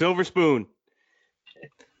 Silver spoon.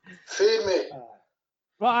 Feed me.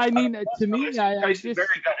 Well, I mean, to me, Tyson Berry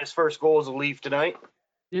got his first goal as a Leaf tonight.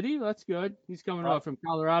 Did he? That's good. He's coming off from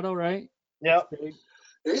Colorado, right? Yeah.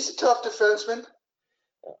 He's a tough defenseman.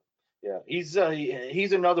 Yeah, he's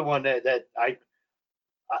another one that I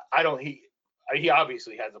don't. He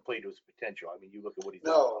obviously hasn't played to his potential. I mean, you look at what he's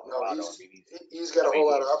done. No, he's got a whole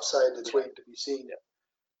lot of upside that's waiting to be seen.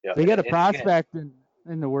 Yeah. They got a prospect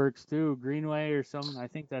in the works too, Greenway or something. I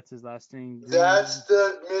think that's his last name. That's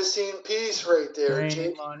the missing piece right there.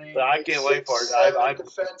 I can't wait for it.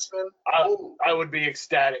 Defenseman. I would be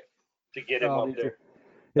ecstatic to get him up there.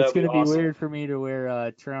 It's going to be weird for me to wear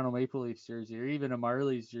a Toronto Maple Leafs jersey or even a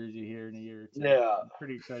Marlies jersey here in a year or two. Yeah, I'm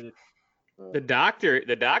pretty excited. The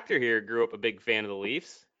doctor here grew up a big fan of the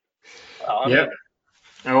Leafs. Yep,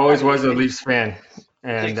 I always was a Leafs fan,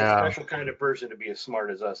 and a special kind of person to be as smart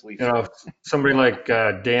as us Leafs. Somebody like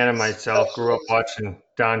Dan and myself grew up watching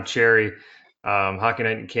Don Cherry, Hockey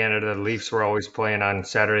Night in Canada. The Leafs were always playing on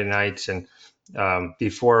Saturday nights, and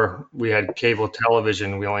before we had cable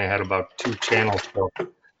television, we only had about 2 channels. So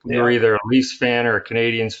we were either a Leafs fan or a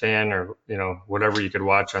Canadians fan, or whatever you could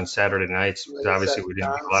watch on Saturday nights. Because obviously we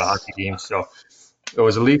didn't get a lot of hockey games, so I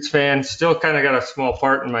was a Leafs fan. Still kind of got a small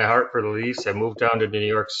part in my heart for the Leafs. I moved down to New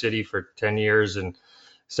York City for 10 years and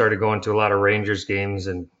started going to a lot of Rangers games,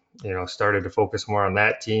 and started to focus more on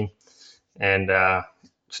that team. And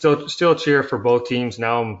still cheer for both teams.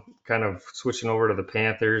 Now I'm kind of switching over to the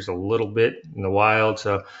Panthers a little bit in the Wild.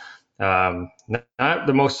 So not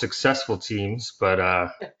the most successful teams, but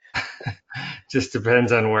just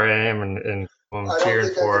depends on where I am and who I'm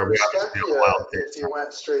cheering for. If you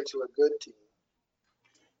went straight to a good team.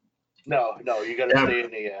 No, you got to Yeah.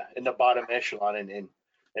 stay in the bottom echelon and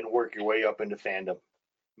work your way up into fandom.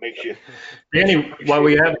 Makes you. Danny, while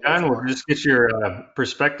we have you on, we'll just get your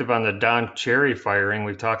perspective on the Don Cherry firing.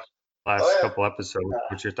 We talked last Oh, yeah. couple episodes.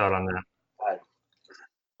 What's your thought on that?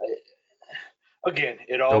 Again,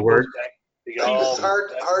 it all No goes word? back. It It's all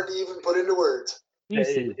hard to even put into words.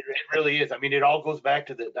 it really is. I mean, it all goes back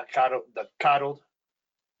to the coddled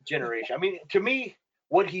generation. I mean, to me,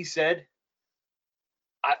 what he said,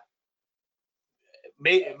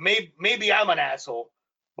 maybe I'm an asshole,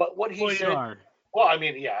 but what he Well, you said. are. Well, I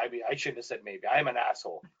mean, yeah, I shouldn't have said maybe. I'm an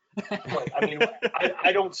asshole. But, I mean,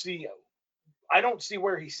 I don't see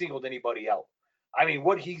where he singled anybody out. I mean,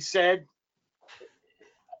 what he said,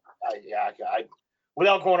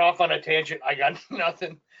 without going off on a tangent, I got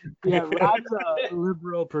nothing. Yeah, Rod's a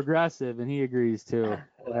liberal progressive, and he agrees too.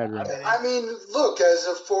 Go ahead, Rod. I mean, look, as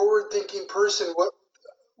a forward-thinking person,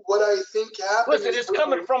 what I think happened Listen, is it's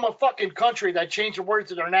coming from a fucking country that changed the words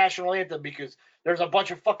to their national anthem because there's a bunch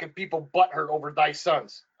of fucking people butthurt over Thy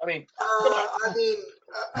Sons. I mean, come on. I mean,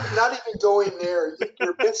 not even going there.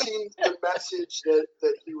 You're missing the message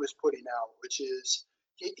that he was putting out, which is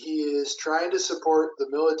he is trying to support the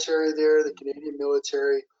military there, the Canadian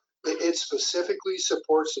military. It specifically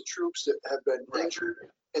supports the troops that have been injured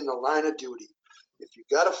in the line of duty. If you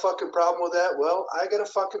got a fucking problem with that, well, I got a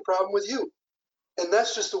fucking problem with you. And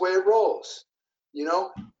that's just the way it rolls. You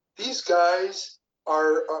know, these guys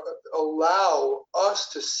allow us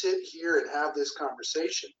to sit here and have this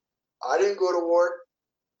conversation. I didn't go to war.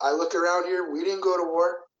 I look around here. We didn't go to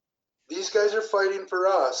war. These guys are fighting for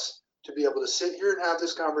us to be able to sit here and have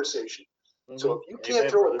this conversation. Mm-hmm. So if you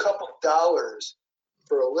can't throw a couple dollars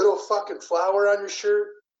for a little fucking flower on your shirt,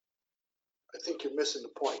 I think you're missing the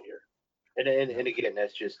point here. And again,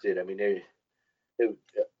 that's just it. I mean,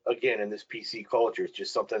 again, in this PC culture, it's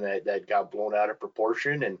just something that got blown out of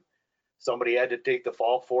proportion, and somebody had to take the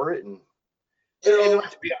fall for it. And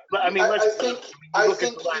let's be, I mean, I think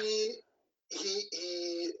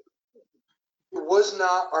he was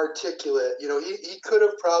not articulate. You know, he could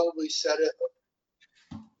have probably said it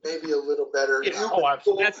maybe a little better. Yeah.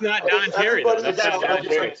 That's not Don Cherry, though. That's not Don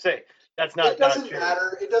Cherry. That's not. It doesn't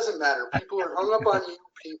matter. It doesn't matter. People are hung up on you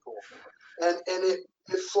people, and it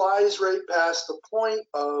flies right past the point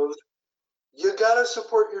of you got to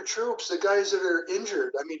support your troops, the guys that are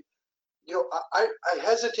injured. I mean, you know, I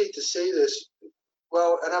hesitate to say this.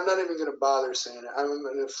 Well, and I'm not even going to bother saying it. I'm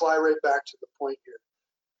going to fly right back to the point here.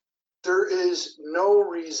 There is no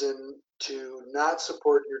reason to not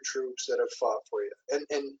support your troops that have fought for you.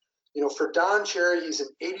 And you know, for Don Cherry, he's an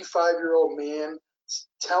 85-year-old man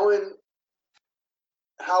telling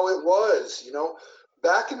how it was. You know,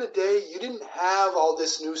 back in the day, you didn't have all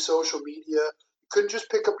this new social media. You couldn't just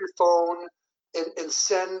pick up your phone and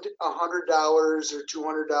send $100 or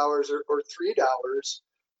 $200 or $3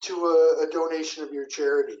 to a donation of your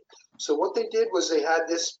charity. So what they did was they had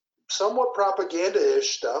this somewhat propaganda-ish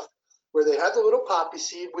stuff where they had the little poppy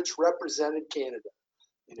seed, which represented Canada.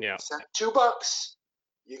 And if you sent $2,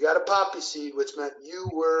 you got a poppy seed, which meant you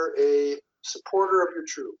were a supporter of your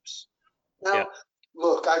troops. Now,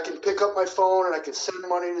 look, I can pick up my phone and I can send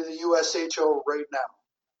money to the USHO right now.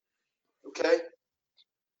 Okay?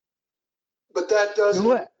 But that doesn't, you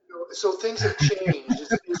know, so things have changed,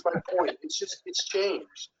 is my point. It's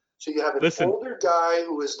changed. So you have an older guy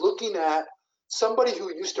who is looking at somebody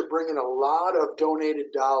who used to bring in a lot of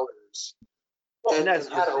donated dollars and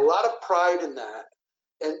had a lot of pride in that.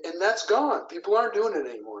 And that's gone. People aren't doing it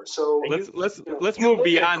anymore. So let's move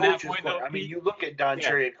beyond that point, though. I mean, you look at Don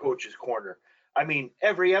Cherry at Coach's Corner. I mean,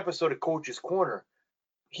 every episode of Coach's Corner,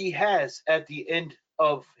 he has at the end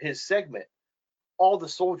of his segment all the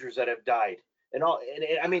soldiers that have died, and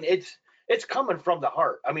I mean, it's coming from the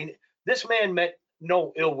heart. I mean, this man meant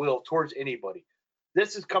no ill will towards anybody.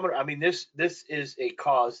 This is coming. I mean, this is a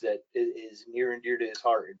cause that is near and dear to his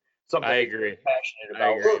heart, and something I agree. He's passionate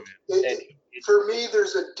about. Look, for me,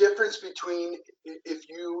 there's a difference between if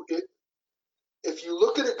you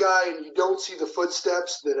look at a guy and you don't see the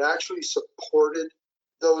footsteps that actually supported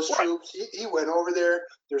those troops. He went over there.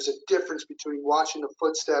 There's a difference between watching the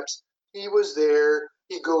footsteps. He was there.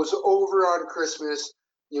 He goes over on Christmas,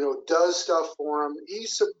 you know, does stuff for him. He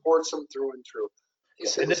supports them through and through. He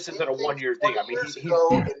said, and this isn't a one-year thing. I mean, and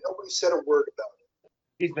nobody said a word about it.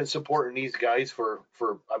 He's been supporting these guys for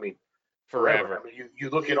I mean, forever. I mean, you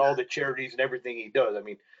look at all the charities and everything he does. I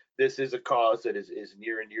mean, this is a cause that is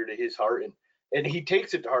near and dear to his heart, and he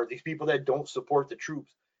takes it to heart. These people that don't support the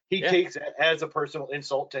troops, he takes it as a personal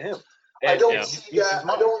insult to him. And I don't see that.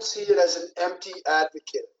 I don't see it as an empty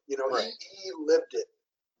advocate. You know, he lived it.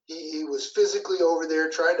 He was physically over there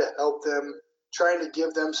trying to help them. trying to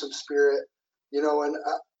give them some spirit, you know, and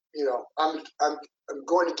you know, I'm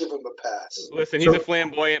going to give him a pass. Listen, he's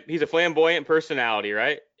a flamboyant personality,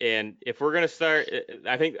 right? And if we're gonna start,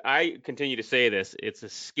 I think I continue to say this: it's a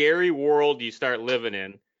scary world you start living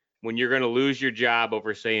in when you're gonna lose your job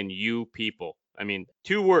over saying "you people." I mean,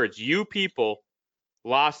 2 words, "you people,"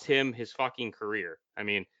 lost him his fucking career. I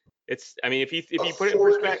mean, if you put it in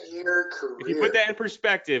perspective, if you put that in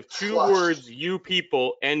perspective, 2 words, "you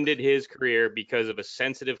people," ended his career because of a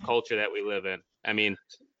sensitive culture that we live in. I mean,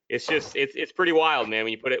 it's just it's pretty wild, man.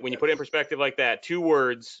 When you put it in perspective like that, 2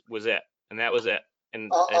 words was it, and that was it. And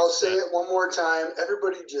I'll say it one more time.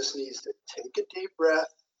 Everybody just needs to take a deep breath.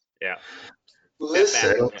 Yeah.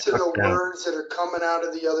 Listen to the words that are coming out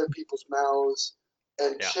of the other people's mouths,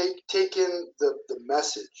 and take in the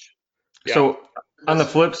message. Yeah. So on the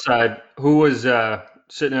flip side, who was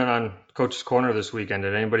sitting in on Coach's Corner this weekend?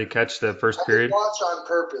 Did anybody catch the first period? I didn't watch on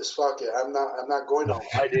purpose. Fuck it. I'm not going to. No,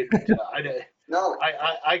 I didn't. I didn't. No.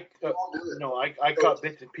 I caught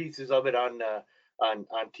bits and pieces of it on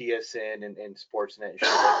TSN and Sportsnet and shit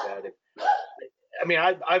like that. I mean,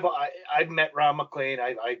 I've met Ron McLean.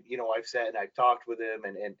 I've sat and I've talked with him,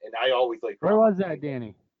 and I always like. Where was that,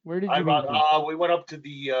 Danny? Where did you meet him? We went up to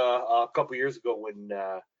the a couple years ago when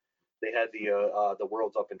they had the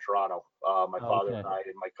Worlds up in Toronto. My father and I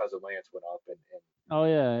and my cousin Lance went up, and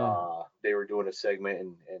they were doing a segment,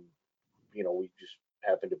 and you know, we just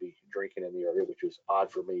happened to be drinking in the area, which was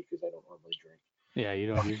odd for me because I don't normally drink. Yeah, you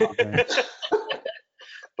don't usually drink.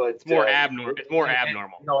 But it's more abnormal. It's more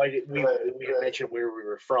abnormal. We had mentioned where we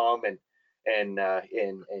were from, and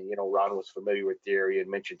you know, Ron was familiar with the area and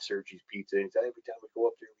mentioned Sergi's Pizza, and he said every time we go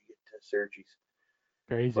up there we get to Sergi's.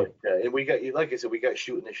 Crazy. But and we got, like I said, we got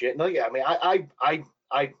shooting the shit. No, yeah, I mean,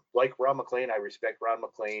 I like Ron McLean. I respect Ron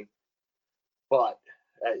McLean, but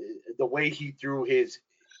the way he threw his,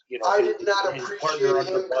 you know, I did not appreciate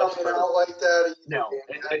him coming out like that. No,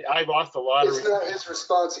 I lost a lot of. It's not his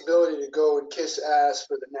responsibility to go and kiss ass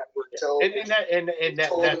for the network television. And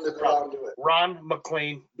that's the problem. Ron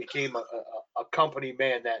McLean became a company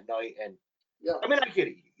man that night, and I mean, I get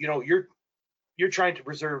it. You know, you're trying to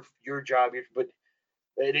preserve your job, but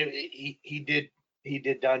he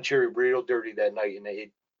did Don Cherry real dirty that night,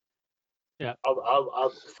 and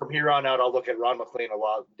I'll from here on out I'll look at Ron McLean a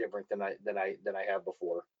lot different than I have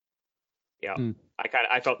before. Yeah,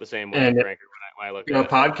 I felt the same way, and Frank, when I looked at a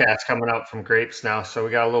podcast coming out from Grapes now, so we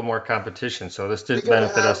got a little more competition. So this did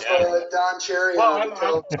benefit us. Don Cherry. Well,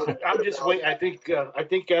 I'm just waiting. I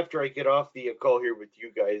think after I get off the call here with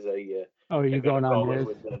you guys, you're going on this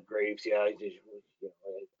with Graves? Yeah,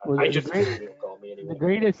 call me anyway. The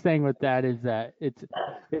greatest thing with that is that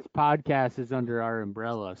his podcast is under our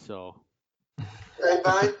umbrella, so.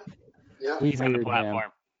 Grapevine? Yeah. He's on the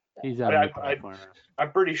platform. He's on the platform.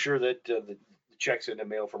 I'm pretty sure that the check's in the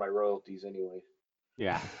mail for my royalties anyway.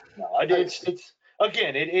 Yeah. No, it's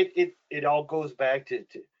again, it all goes back to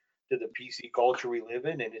the PC culture we live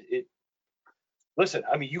in, and it. Listen,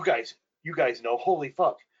 I mean, you guys know. Holy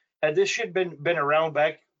fuck! Had this shit been around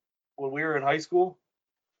back when we were in high school,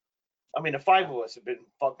 I mean, the 5 of us have been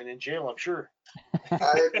fucking in jail, I'm sure.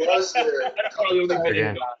 I was there.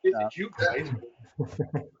 You guys.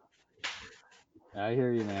 I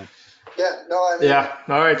hear you, man. Yeah, no, I mean. Yeah,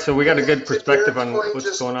 all right, so we got a good perspective on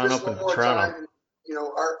what's going on up in Toronto. Time, you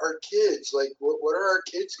know, our kids, like, what are our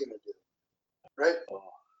kids going to do? Right?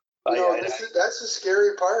 That's the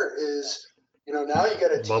scary part is, you know, now you got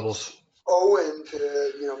to teach Owen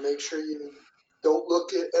to, you know, make sure you don't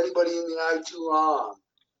look at anybody in the eye too long.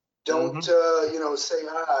 Don't, you know, say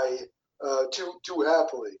hi too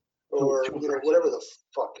happily or, you know, whatever the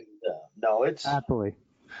fucking. Yeah. No, it's. Happily.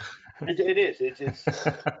 It is. It's.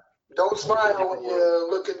 Don't smile when you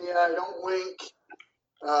look in the eye. Don't wink.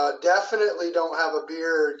 Definitely don't have a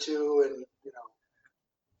beer or two, and you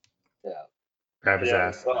know. Yeah. Grab his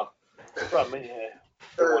ass. Well, the problem is,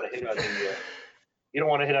 you don't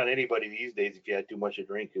want to hit on anybody these days if you had too much to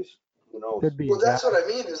drink, because who knows? Well, that's what I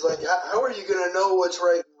mean. Is like, how are you going to know what's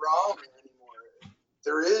right and wrong anymore?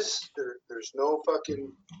 There's no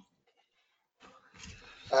fucking.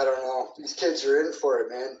 I don't know. These kids are in for it,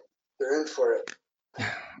 man. They're in for it.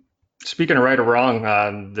 Speaking of right or wrong,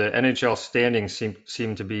 the NHL standings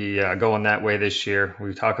seem to be going that way this year.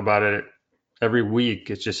 We talk about it every week.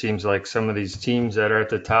 It just seems like some of these teams that are at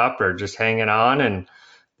the top are just hanging on, and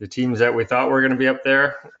the teams that we thought were going to be up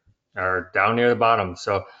there are down near the bottom.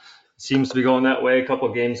 So it seems to be going that way. A couple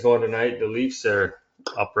of games going tonight. The Leafs are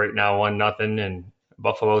up right now 1-0, and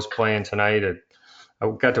Buffalo's playing tonight. I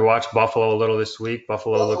got to watch Buffalo a little this week.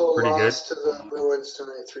 Buffalo looked pretty good. To the Bruins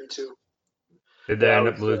tonight, 3-2. Did they end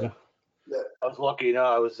up losing? I was lucky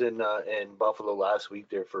enough. I was in Buffalo last week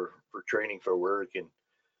there for training for work, and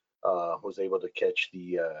was able to catch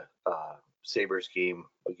the Sabres game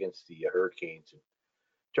against the Hurricanes. And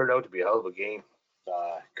turned out to be a hell of a game.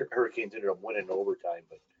 Hurricanes ended up winning in overtime,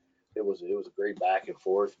 but it was a great back and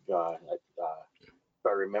forth. If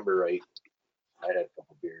I remember right, I had a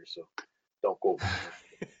couple beers, so don't go.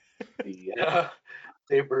 The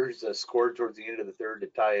Sabres scored towards the end of the third to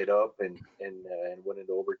tie it up and went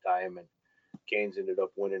into overtime, and Canes ended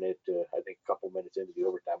up winning it. I think a couple minutes into the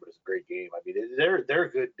overtime, but it's a great game. I mean, they're a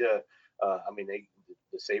good. I mean,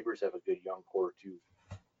 the Sabres have a good young core too.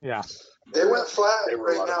 Yeah, They went flat They were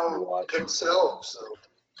a right lot of fun to now watch. themselves.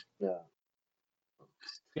 So.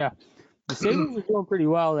 yeah. The Sabres are doing pretty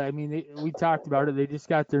well. I mean, we talked about it. They just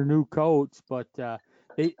got their new coach, but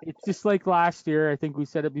it's just like last year. I think we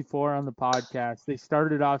said it before on the podcast. They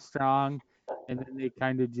started off strong, and then they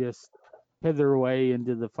kind of just hit their way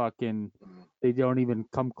into the fucking. They don't even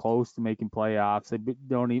come close to making playoffs.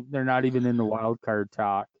 They're not even in the wild card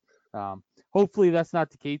talk. Hopefully, that's not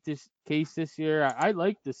the case this year. I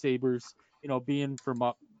like the Sabres, being from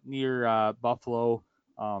up near Buffalo.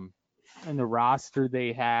 And the roster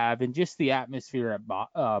they have, and just the atmosphere at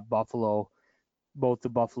Buffalo, both the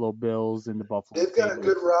Buffalo Bills and the Buffalo. They've got a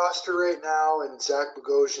Sabres. good roster right now, and Zach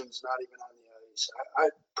Bogosian's not even on the ice. I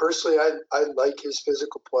personally, I like his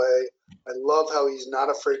physical play. I love how he's not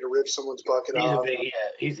afraid to rip someone's bucket off.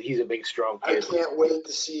 He's a big, strong I kid. can't wait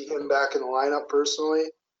to see him back in the lineup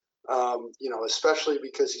personally. Especially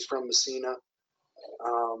because he's from Messina.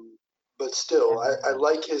 But still, I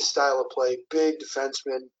like his style of play. Big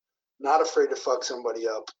defenseman, not afraid to fuck somebody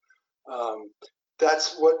up.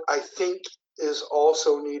 That's what I think is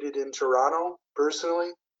also needed in Toronto,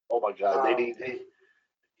 personally. Oh my God, they need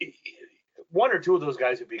one or two of those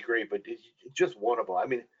guys would be great, but just one of them. I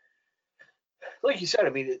mean, like you said, I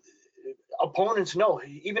mean, opponents know.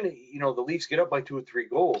 Even the Leafs get up by 2 or 3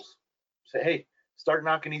 goals. Say, hey, start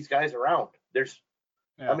knocking these guys around.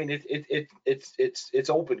 I mean, it's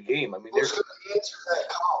open game. I mean, Who's going to answer that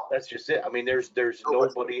call? That's just it. I mean, there's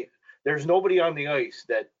nobody on the ice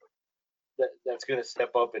that's going to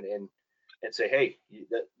step up and say, hey,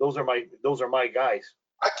 those are my guys.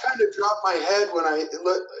 I kind of drop my head when I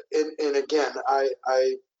look, and again,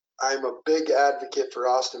 I'm a big advocate for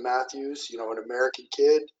Austin Matthews. An American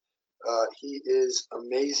kid. He is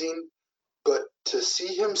amazing, but to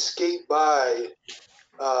see him skate by,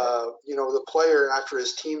 the player after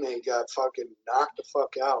his teammate got fucking knocked the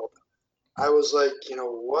fuck out, I was like,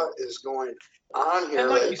 what is going on here? And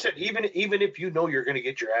like you said, even if you're going to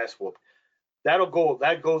get your ass whooped, that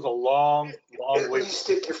goes a long way. At least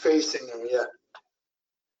stick your face in there, yeah.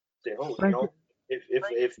 Say,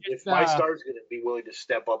 if my star's going to be willing to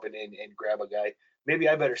step up and grab a guy, maybe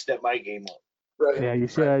I better step my game up. Right. Yeah, you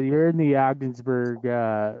should. Right. You're in the Ogdensburg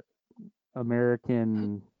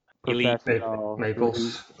American Elite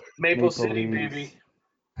Maples. Maple City, baby.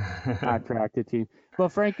 Contracted team. Well,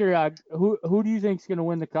 Franker, who do you think is going to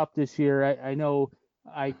win the cup this year? I know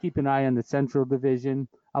I keep an eye on the Central Division.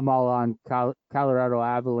 I'm all on Colorado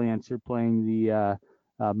Avalanche. They're playing the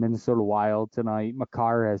Minnesota Wild tonight.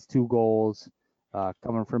 Makar has 2 goals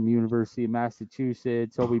coming from University of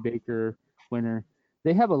Massachusetts. Hobie Baker, winner.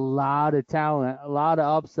 They have a lot of talent, a lot of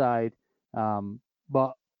upside.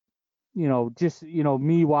 But,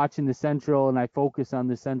 me watching the Central, and I focus on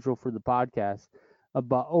the Central for the podcast.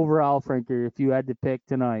 But overall, Franker, if you had to pick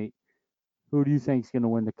tonight, who do you think is going to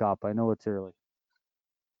win the cup? I know it's early.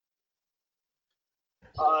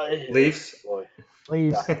 Leafs.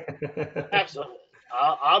 Leafs. Absolutely.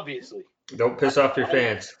 Obviously. Don't piss off your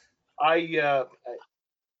fans. I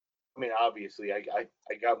mean, obviously, I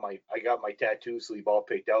got my tattoo sleeve all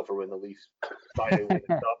picked out for when the Leafs finally win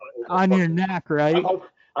the cup. On your neck, right?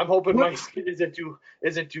 I'm hoping my skin isn't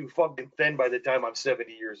too fucking thin by the time I'm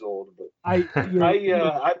 70 years old. But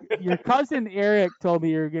your cousin Eric told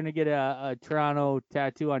me you were gonna get a Toronto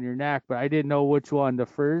tattoo on your neck, but I didn't know which one, the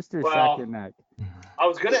first or second neck. I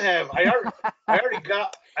was gonna have. I already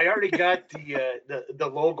got the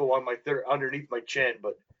logo on my underneath my chin,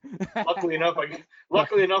 but luckily enough,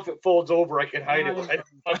 it folds over. I can hide it.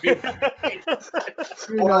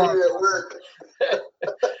 While you're at work.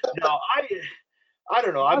 No, I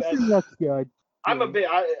don't know. Looks good. I'm a big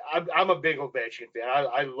Ovechkin fan.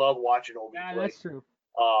 I love watching Ovi play. That's true.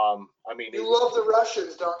 I mean, you love the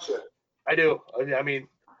Russians, don't you? I do. I mean,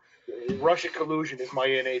 Russian collusion is my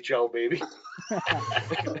NHL, baby.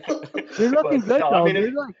 They're looking good, though.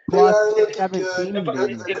 They're like plus 17. The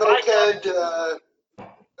cokehead,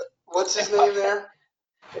 what's his name there?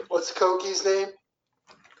 What's Koki's name?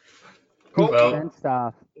 Well,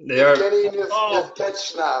 they are. Evgeny Yevgeny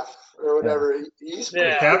or whatever. He's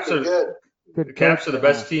Yeah. Caps pretty good. The Caps are the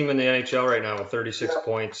best team in the NHL right now with 36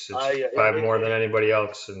 points. It's 5 more than anybody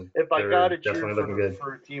else, and If I they're got to cheer definitely looking good.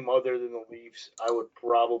 for a team other than the Leafs, I would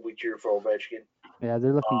probably cheer for Ovechkin. Yeah,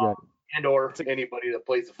 they're looking good. And or anybody that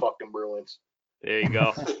plays the fucking Bruins. There you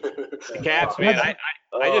go. The Caps, man.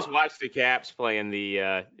 I just watched the Caps playing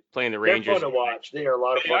the Rangers. They're fun to watch. They are a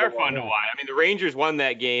lot of fun. They are fun to watch. I mean, the Rangers won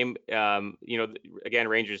that game. Again,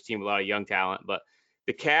 Rangers team with a lot of young talent, but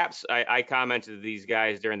the Caps, I commented to these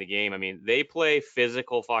guys during the game. I mean, they play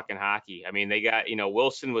physical fucking hockey. I mean, they got,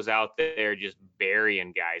 Wilson was out there just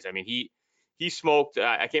burying guys. I mean, he smoked,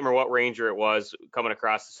 I can't remember what Ranger it was coming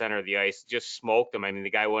across the center of the ice, just smoked him. I mean, the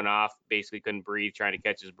guy went off, basically couldn't breathe, trying to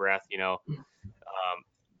catch his breath,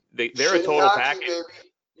 They're a total package.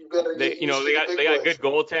 They got good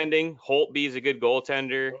goaltending. Holtby's a good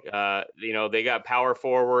goaltender. They got power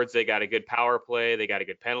forwards. They got a good power play. They got a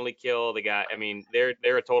good penalty kill.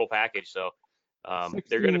 They're a total package. So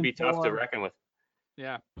they're going to be tough to reckon with.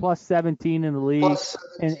 Yeah, plus 17 in the league.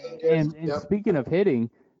 And speaking of hitting,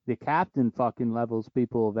 the captain fucking levels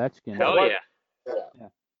people Ovechkin. Hell yeah.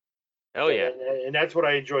 Hell yeah. And that's what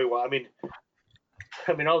I enjoy.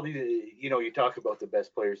 I mean, all these, you talk about the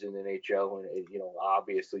best players in the NHL, and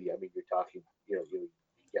obviously, I mean, you're talking, you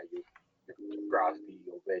got your Crosby,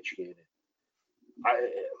 Ovechkin.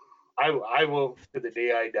 I will, to the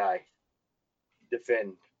day I die,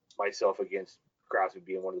 defend myself against Crosby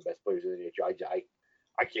being one of the best players in the NHL.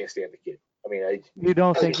 I can't stand the kid. I mean, you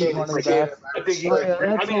don't think he's one of the best? I think he's.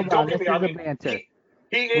 Don't get me. I mean,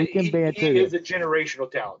 he is a generational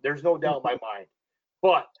talent. There's no doubt in my mind.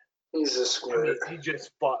 But he's a squirt. He just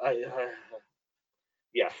fought.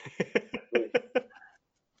 Yeah.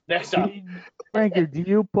 Next up. Franker, do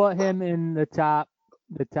you put him in the top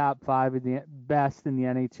 5 of the best in the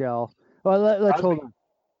NHL? Well, let's hold on.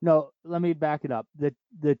 No, let me back it up. The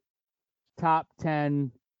top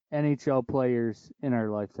 10 NHL players in our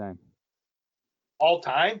lifetime. All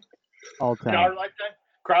time? All time. In our lifetime?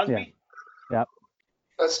 Crosby? Yeah. Yep.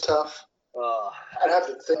 That's tough. I'd have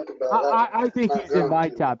to think about that. I think he's in my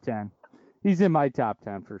top 10. He's in my top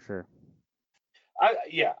 10 for sure.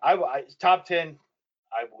 I top 10.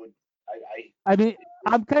 I would. I mean,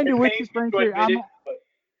 I'm kind of with you, Franker. I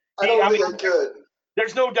don't think I could.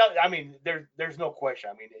 There's no doubt. I mean, there's no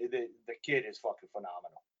question. I mean, the kid is fucking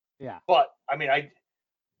phenomenal. Yeah. But I mean,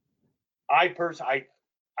 I personally,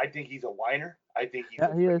 I think he's a whiner. I think he's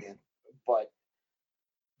he is.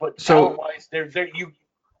 But talent-wise,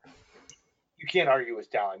 you can't argue his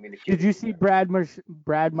talent. I mean, did you see Brad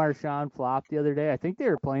Marchand flop the other day? I think they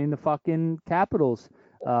were playing the fucking Capitals,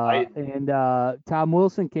 and Tom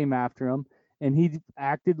Wilson came after him, and he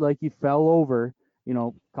acted like he fell over. We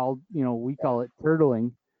call it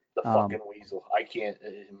turtling. The fucking weasel. I can't.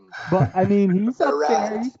 But I mean, he's up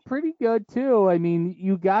there. He's pretty good too. I mean,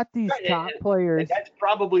 you got these top players. And that's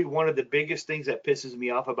probably one of the biggest things that pisses me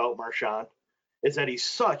off about Marchand is that he's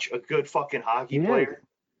such a good fucking hockey player.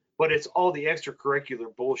 But it's all the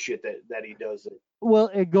extracurricular bullshit that he does.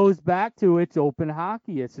 Well, it goes back to it's open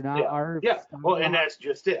hockey. It's not our. Yeah. Well, and that's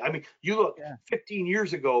just it. I mean, you look 15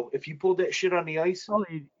 years ago, if you pulled that shit on the ice,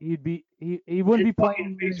 he wouldn't be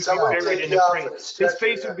playing. His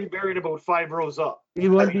face would be buried about 5 rows up. He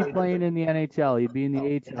wouldn't be playing in the NHL. He'd be in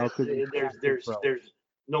the AHL.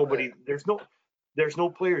 There's no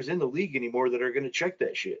players in the league anymore that are going to check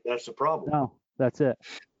that shit. That's the problem. No, that's it.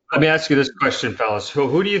 Let me ask you this question, fellas.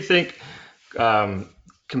 Who do you think,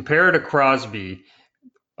 compared to Crosby,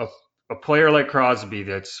 a player like Crosby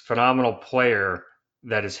that's a phenomenal player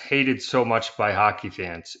that is hated so much by hockey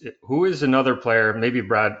fans, who is another player, maybe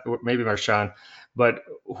Marchand, but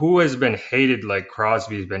who has been hated like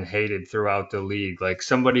Crosby's been hated throughout the league? Like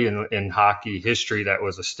somebody in hockey history that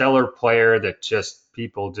was a stellar player that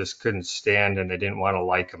people just couldn't stand and they didn't want to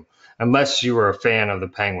like him, unless you were a fan of the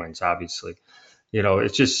Penguins, obviously.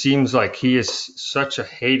 It just seems like he is such a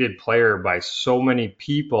hated player by so many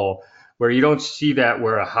people, where you don't see that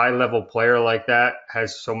where a high-level player like that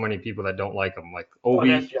has so many people that don't like him. Like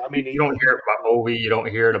Ovi, you don't hear it about Ovi, you don't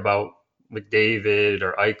hear it about McDavid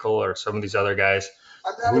or Eichel or some of these other guys.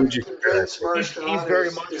 I'm not even convinced Marchand he's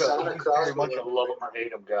very much is on a very much a love him or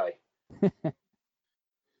hate him guy.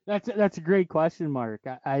 That's a great question, Mark.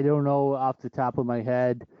 I don't know off the top of my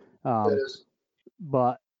head,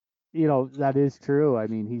 but that is true. I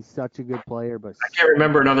mean, he's such a good player, but I can't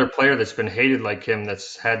remember another player that's been hated like him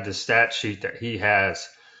that's had the stat sheet that he has,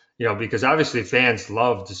 because obviously fans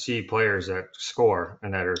love to see players that score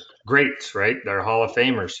and that are greats, right? They're Hall of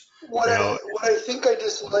Famers. What I think I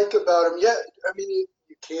dislike about him, you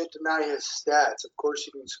can't deny his stats. Of course,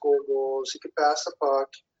 he can score goals. He can pass the puck.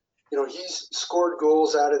 he's scored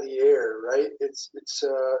goals out of the air, right? It's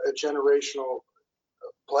a generational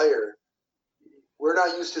player. We're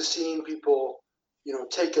not used to seeing people,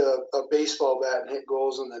 take a baseball bat and hit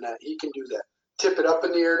goals in the net. He can do that. Tip it up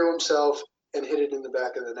in the air to himself and hit it in the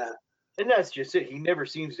back of the net. And that's just it. He never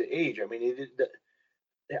seems to age. I mean,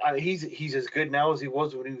 he's as good now as he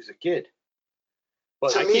was when he was a kid.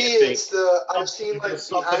 But to me, it's I've seen like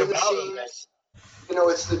behind the scenes.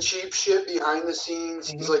 It's the cheap shit behind the scenes.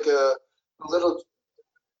 He's like a little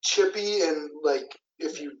chippy, and like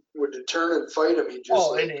if you were to turn and fight him, he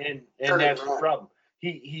just and that's the problem.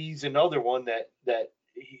 He's another one that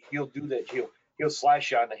he'll do that. He'll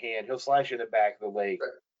slash you on the hand. He'll slash you in the back of the leg. Right.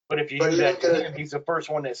 But if you do that to him, he's the first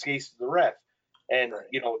one that skates to the ref. And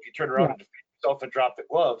if you turn around and defend yourself and drop the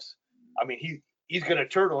gloves, I mean he's going to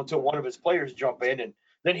turtle until one of his players jump in, and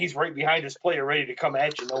then he's right behind his player ready to come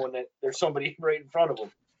at you, knowing that there's somebody right in front of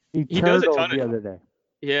him. He does a ton the other day.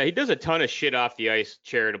 Yeah, he does a ton of shit off the ice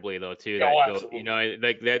charitably though too. Absolutely.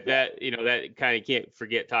 Like that kind of can't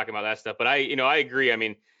forget talking about that stuff. But I agree. I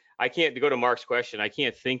mean, I can't, to go to Mark's question, I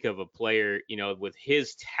can't think of a player, with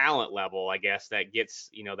his talent level, I guess, that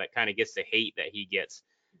gets, that kind of gets the hate that he gets.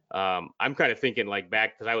 I'm kind of thinking like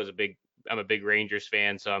back, because I'm a big Rangers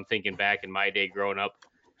fan, so I'm thinking back in my day growing up,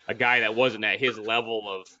 a guy that wasn't at his level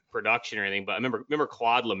of production or anything. But I remember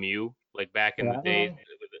Claude Lemieux, like back in the day with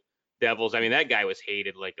the Devils. I mean, that guy was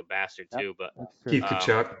hated like a bastard too. But Keith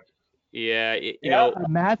Tkachuk. Yeah, you know,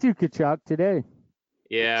 Matthew Tkachuk today.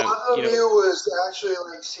 Yeah, Lemieux was actually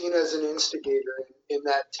like seen as an instigator in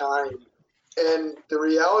that time, and the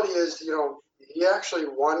reality is, he actually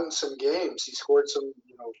won some games. He scored some,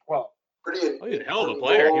 pretty. He was a hell of a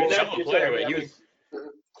player. He was a hell of a player.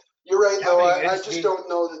 You're right, though. I just don't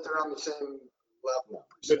know that they're on the same level.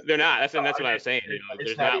 They're not. That's what I was saying.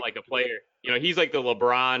 There's not like a player. He's like the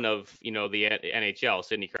LeBron of the NHL.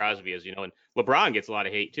 Sidney Crosby is, and LeBron gets a lot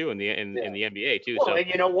of hate too in the NBA too. Well, so and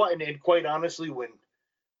you know what? And quite honestly, when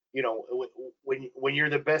you're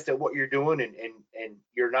the best at what you're doing and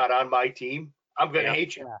you're not on my team, I'm gonna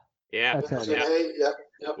hate you. Yeah.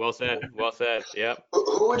 Yep. Well said. Yep.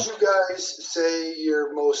 Who would you guys say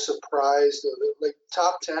you're most surprised of? Like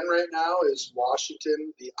top 10 right now is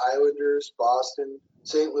Washington, the Islanders, Boston,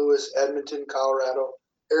 St. Louis, Edmonton, Colorado,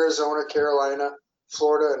 Arizona, Carolina,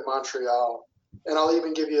 Florida, and Montreal. And I'll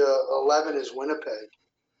even give you 11 is Winnipeg.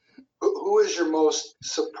 Who is your most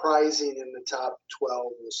surprising in the top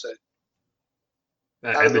 12, we'll say?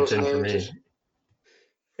 Edmonton for me.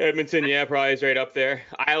 Edmonton, probably is right up there.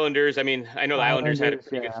 Islanders, I mean, I know the Islanders had a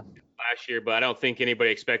pretty good last year, but I don't think anybody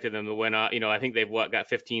expected them to win. I think they've got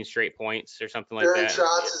 15 straight points or something like Darren that.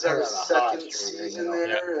 Trotz is having his second season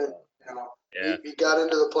there, and he got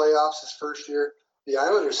into the playoffs his first year. The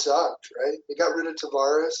Islanders sucked, right? They got rid of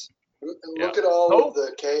Tavares. And look at all of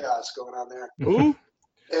the chaos going on there. Who?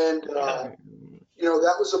 And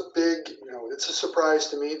that was a big, it's a surprise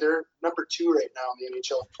to me. They're number 2 right now in the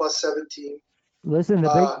NHL, plus 17. Listen,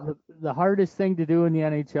 the hardest thing to do in the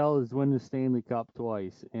NHL is win the Stanley Cup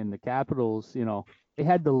twice. And the Capitals, they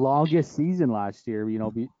had the longest season last year.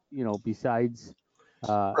 Besides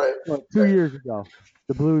 2 years ago,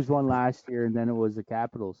 the Blues won last year, and then it was the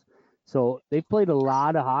Capitals. So they played a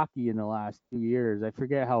lot of hockey in the last 2 years. I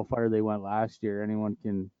forget how far they went last year. Anyone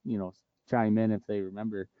can, chime in if they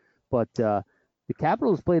remember. But the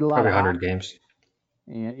Capitals played a lot. Probably of 100 hockey. games.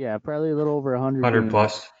 And probably a little over 100. 100 games.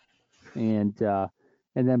 plus. And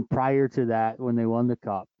then prior to that, when they won the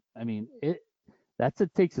cup, I mean, it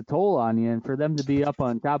takes a toll on you. And for them to be up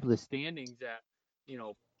on top of the standings at,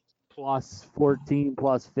 plus 14,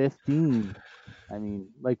 plus 15, I mean,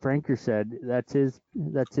 like Franker said, that's his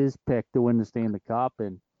pick to win the Stanley Cup.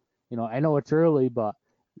 And I know it's early, but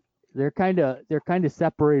they're kind of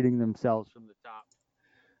separating themselves from the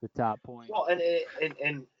top point. Well,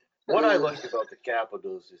 and what I like about the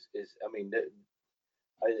Capitals is I mean,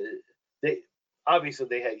 they obviously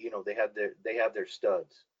they have their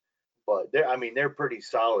studs, but they're pretty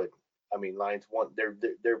solid. I mean, lines one, their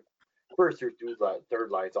first through third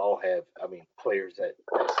lines all have players that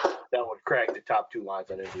would crack the top 2 lines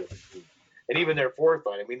on any other team, and even their fourth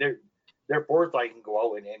line. I mean, their fourth line can go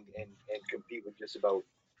out and compete with just about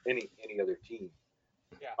any other team.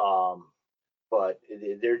 Yeah. But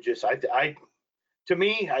they're just to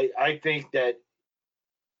me, I think that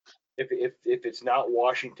if it's not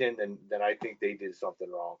Washington, then I think they did something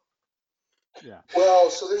wrong. Yeah. Well,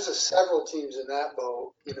 so there's several teams in that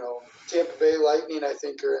boat. Tampa Bay Lightning, I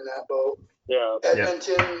think, are in that boat. Yeah.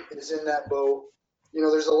 Edmonton is in that boat.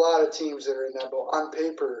 There's a lot of teams that are in that boat. On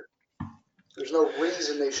paper, there's no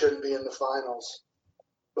reason they shouldn't be in the finals.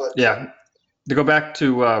 But yeah, To go back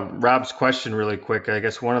to Rob's question really quick, I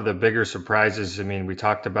guess one of the bigger surprises, I mean, we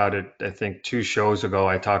talked about it, I think 2 shows ago,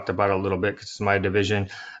 I talked about it a little bit because it's my division.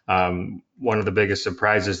 One of the biggest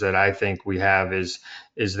surprises that I think we have is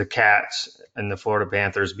the Cats and the Florida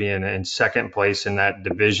Panthers being in second place in that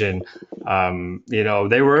division.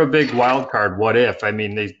 They were a big wild card. What if? I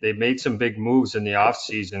mean, they made some big moves in the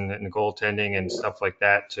offseason and the goaltending and stuff like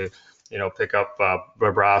that to pick up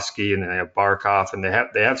Bobrovsky, and they have Barkov, and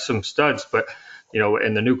they have some studs, but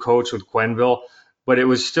and the new coach with Quenneville, but it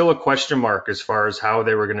was still a question mark as far as how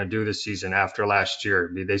they were going to do the season after last year.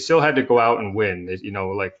 I mean, they still had to go out and win.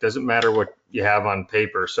 Doesn't matter what you have on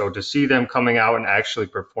paper. So to see them coming out and actually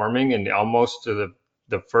performing and almost to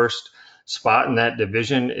the first spot in that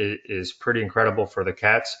division is pretty incredible for the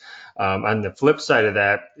Cats. On the flip side of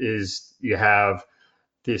that is you have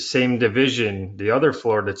the same division, the other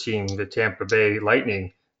Florida team, the Tampa Bay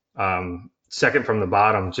Lightning, second from the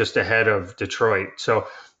bottom, just ahead of Detroit. So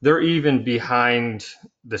they're even behind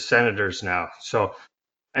the Senators now. So,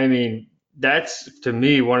 I mean, that's to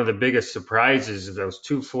me one of the biggest surprises. Those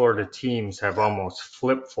two Florida teams have almost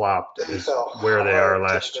flip-flopped as where they are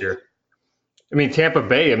last year. I mean, Tampa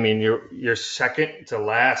Bay, I mean, you're second to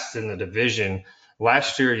last in the division.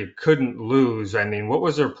 Last year, you couldn't lose. I mean, what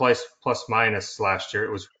was their plus minus last year?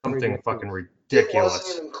 It was something fucking ridiculous. It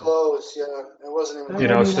wasn't even close. Yeah, it wasn't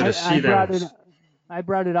even. I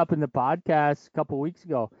brought it up in the podcast a couple weeks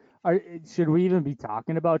ago. Should we even be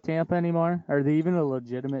talking about Tampa anymore? Are they even a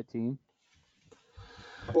legitimate team?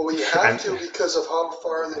 Well, we have to because of how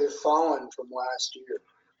far they've fallen from last year.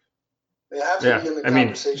 They have to be in the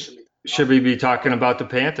conversation. Should we be talking about the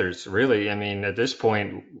Panthers? Really? I mean, at this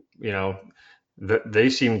point, they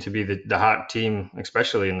seem to be the hot team,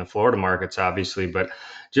 especially in the Florida markets, obviously. But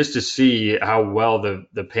just to see how well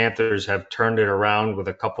the Panthers have turned it around with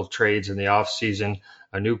a couple trades in the offseason,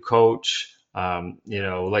 a new coach,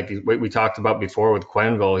 like we talked about before with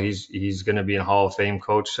Quenneville, he's going to be a Hall of Fame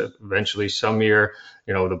coach eventually some year.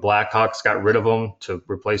 The Blackhawks got rid of him to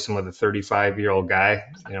replace him with a 35-year-old guy.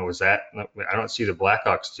 I don't see the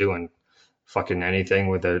Blackhawks doing fucking anything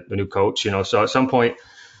with the new coach. So at some point,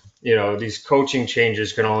 these coaching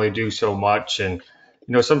changes can only do so much, and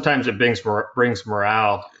sometimes it brings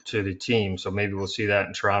morale to the team. So maybe we'll see that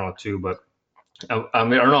in Toronto too. But I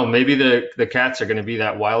mean, I don't know. Maybe the Cats are going to be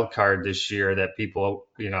that wild card this year that people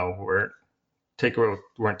weren't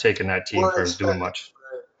taking that team for doing much.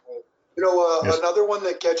 Right. Another one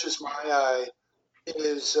that catches my eye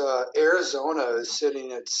is Arizona is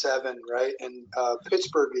sitting at 7, right, and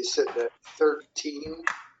Pittsburgh is sitting at 13,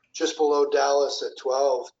 just below Dallas at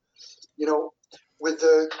 12. With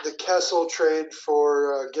the Kessel trade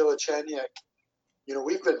for Gilacheniuk,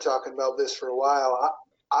 we've been talking about this for a while.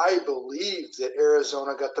 I believe that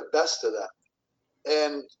Arizona got the best of that.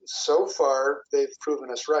 And so far, they've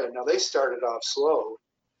proven us right. Now, they started off slow,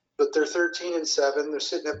 but they're 13-7. They're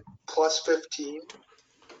sitting at plus 15.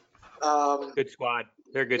 Good squad.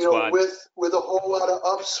 They're a good squad. With a whole lot of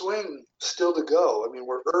upswing still to go. I mean,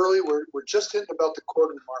 we're early. We're just hitting about the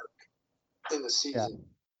quarter mark in the season. Yeah.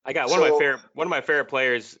 I got one of my favorite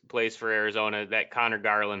players plays for Arizona. That Connor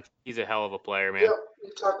Garland. He's a hell of a player, man. Yeah, we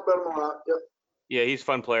talked about him a lot. Yep. Yeah, he's a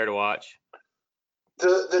fun player to watch.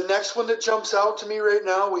 The next one that jumps out to me right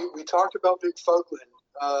now, we talked about Big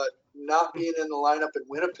Fugland not being in the lineup in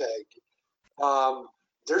Winnipeg.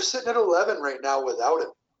 They're sitting at 11 right now without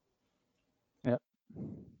him. Yep.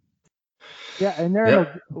 Yeah, and they're in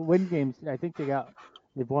win games. I think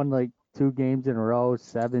they've won like 2 games in a row,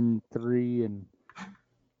 7-3 and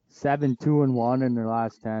 7-2-1 in their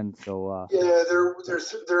last 10. So yeah,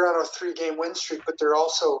 they're on a 3-game win streak, but they're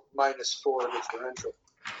also -4 differential.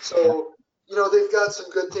 So they've got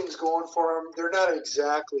some good things going for them. They're not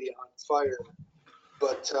exactly on fire,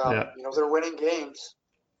 but they're winning games.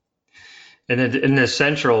 And in the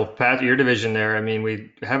Central, Pat, your division there, I mean,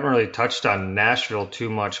 we haven't really touched on Nashville too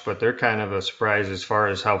much, but they're kind of a surprise as far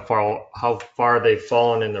as how far they've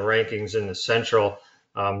fallen in the rankings in the Central,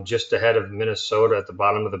 just ahead of Minnesota at the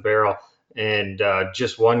bottom of the barrel, and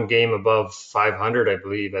just 1 game above 500, I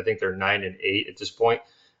believe. I think they're 9-8 at this point.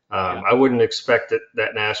 I wouldn't expect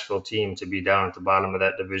that Nashville team to be down at the bottom of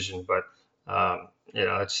that division, but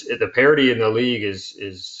the parity in the league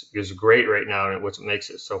is great right now, and what makes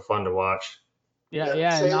it so fun to watch.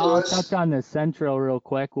 Yeah, and I'll touch on the Central real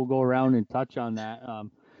quick. We'll go around and touch on that.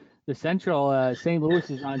 The Central, St. Louis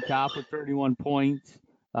is on top with 31 points.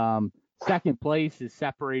 Second place is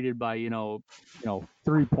separated by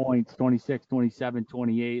 3 points, 26, 27,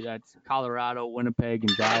 28. That's Colorado, Winnipeg,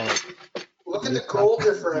 and Dallas. Look at the goal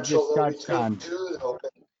differential between two, though.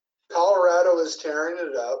 Colorado is tearing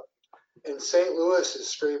it up, and St. Louis is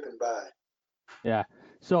scraping by. Yeah.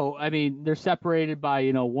 So, I mean, they're separated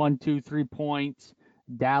by, 1, 2, 3 points.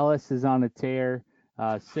 Dallas is on a tear,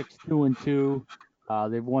 6-2-2.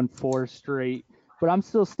 They've won 4 straight. But I'm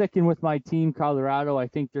still sticking with my team, Colorado. I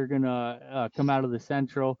think they're going to come out of the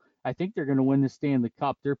Central. I think they're going to win the Stanley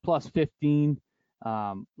Cup. They're plus 15.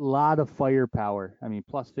 Lot of firepower. I mean,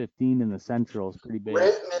 plus 15 in the Central is pretty big.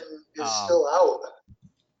 Redmond is still out.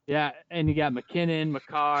 Yeah, and you got McKinnon,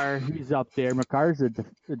 McCarr. He's up there. McCarr's a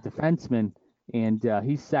defenseman, and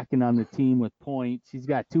he's second on the team with points. He's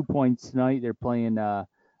got 2 points tonight. They're playing the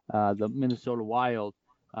Minnesota Wild.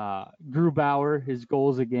 Grubauer, his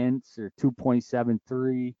goals against are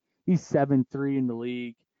 2.73. He's 7-3 in the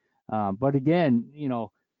league. But again,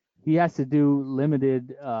 he has to do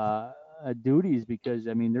limited duties because,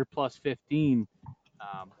 I mean, they're plus 15.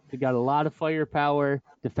 They got a lot of firepower.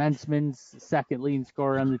 Defenseman's second leading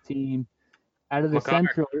scorer on the team. Out of the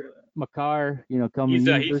Central, Makar, coming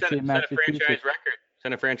University of Massachusetts.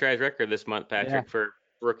 Sent a franchise record this month, Patrick, for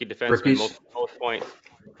rookie defenseman, most points.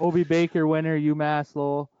 Obi Baker winner,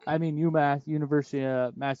 University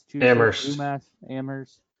of Massachusetts. Amherst.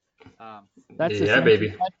 Amherst.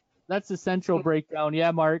 Baby. That's the Central breakdown.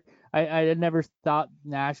 Yeah, Mark. I had never thought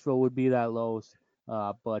Nashville would be that low,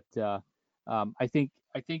 but I think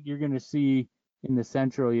you're going to see in the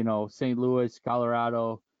Central, St. Louis,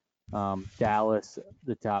 Colorado, Dallas,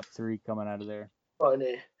 the top 3 coming out of there. Well, and,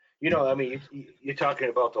 you're talking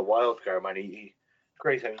about the wild card.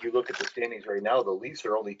 Crazy. You look at the standings right now. The Leafs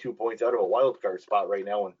are only 2 points out of a wild card spot right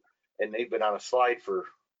now, and they've been on a slide for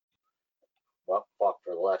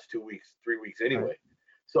the last 2 weeks, 3 weeks anyway. Right.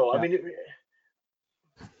 So yeah.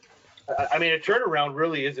 A turnaround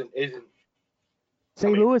really isn't.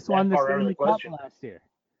 St. Louis won the Stanley Cup last year.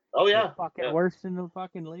 Oh yeah, worse in the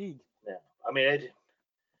fucking league. Yeah, I'm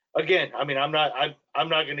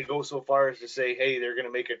not going to go so far as to say, hey, they're going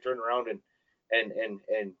to make a turnaround and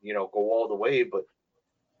go all the way. But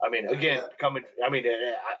I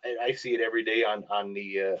see it every day on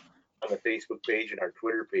the Facebook page and our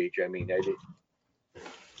Twitter page.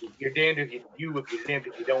 You're damned if you do, if you're damned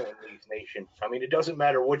if you don't in Leafs Nation. It doesn't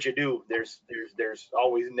matter what you do. There's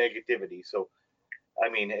always negativity. So,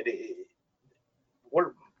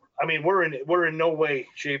 we're in no way,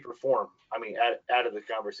 shape, or form. Out of the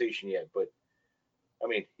conversation yet, but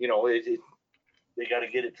they got to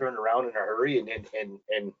get it turned around in a hurry and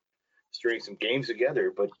string some games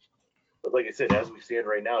together. But like I said, as we stand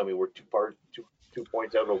right now, we're 2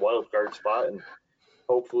 points out of a wild card spot, and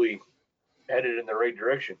hopefully headed in the right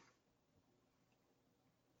direction.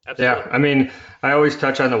 Absolutely. Yeah, I always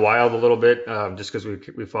touch on the Wild a little bit just because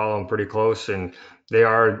we follow them pretty close, and they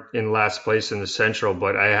are in last place in the Central.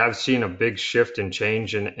 But I have seen a big shift and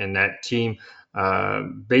change in that team.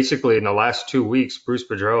 Basically, in the last 2 weeks, Bruce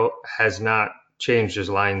Boudreau has not changed his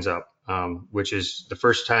lines up, which is the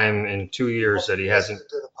first time in 2 years that he hasn't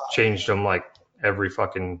changed them every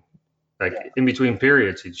fucking in between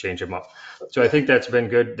periods he'd change them up. So I think that's been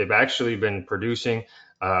good. They've actually been producing.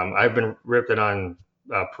 I've been ripping on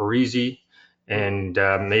Parise, and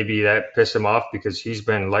maybe that pissed him off because he's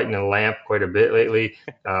been lighting the lamp quite a bit lately.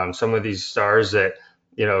 Some of these stars that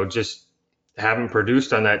just haven't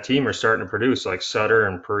produced on that team are starting to produce, like Sutter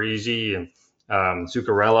and Parise and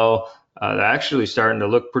Zuccarello. They're actually starting to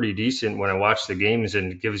look pretty decent when I watch the games,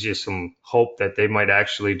 and it gives you some hope that they might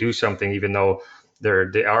actually do something, even though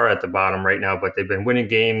they are at the bottom right now. But they've been winning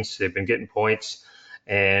games, they've been getting points,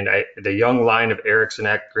 and the young line of Eriksson,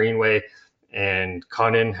 Greenway, and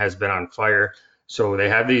Cunnin has been on fire. So they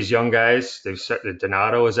have these young guys.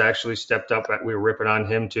 Donato has actually stepped up. We were ripping on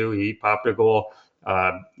him too. He popped a goal.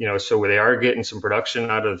 So they are getting some production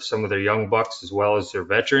out of some of their young bucks as well as their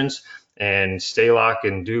veterans. And Stalock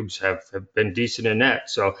and Dubes have been decent in that.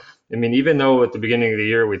 So, even though at the beginning of the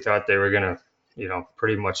year we thought they were going to,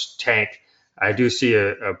 pretty much tank, I do see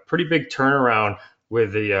a pretty big turnaround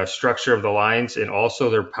with the structure of the lines, and also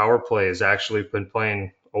their power play has actually been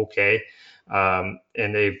playing okay. And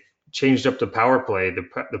they've changed up the power play.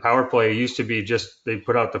 The power play used to be just they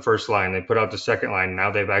put out the first line, they put out the second line.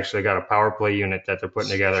 Now they've actually got a power play unit that they're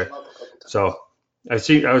putting together. So I was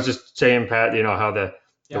just saying, Pat, how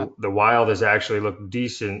the Wild has actually looked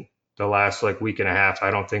decent the last week and a half.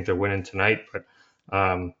 I don't think they're winning tonight, but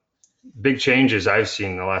big changes I've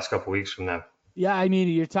seen in the last couple of weeks from them. Yeah,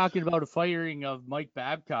 you're talking about a firing of Mike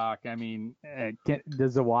Babcock.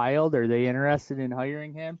 Does the Wild, are they interested in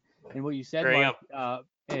hiring him? And what you said, Mike,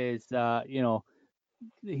 is,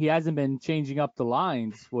 he hasn't been changing up the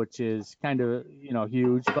lines, which is kind of,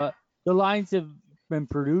 huge. But the lines have been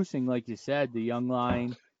producing, like you said, the young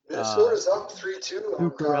line. Minnesota's up 3-2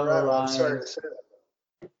 on Colorado. I'm sorry to say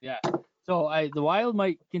that. Yeah. So the Wild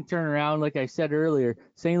can turn around, like I said earlier.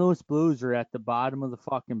 St. Louis Blues are at the bottom of the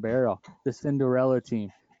fucking barrel. The Cinderella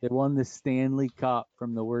team. They won the Stanley Cup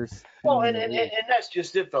from the worst team Well, in and, the and, league. and that's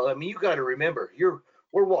just it, fella. I mean, you got to remember,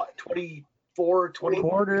 we're what, 24, 20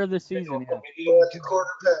 Quarter of the season, yeah. Well, at the quarter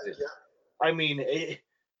peg, yeah. I mean,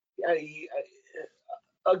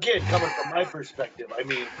 again, coming from my perspective, I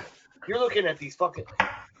mean, you're looking at these fucking,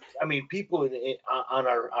 I mean, people on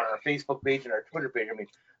our Facebook page and our Twitter page. I mean,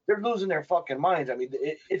 they're losing their fucking minds. I mean,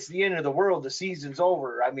 it's the end of the world. The season's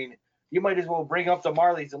over. I mean, you might as well bring up the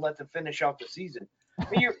Marlies and let them finish out the season. I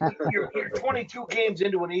mean, you're 22 games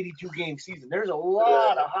into an 82 game season. There's a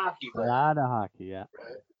lot of hockey A left. lot of hockey, yeah.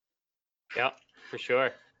 Yeah, for sure.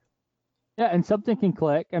 Yeah, and something can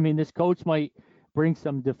click. I mean, this coach might bring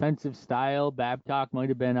some defensive style. Babcock might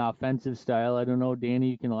have been offensive style. I don't know, Danny,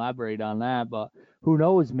 you can elaborate on that, but who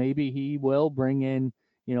knows? Maybe he will bring in,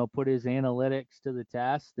 put his analytics to the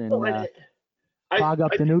test and clog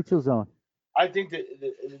up the neutral zone. I think that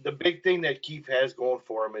the big thing that Keefe has going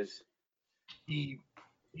for him is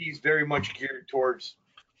he's very much geared towards,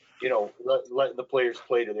 letting the players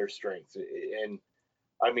play to their strengths. And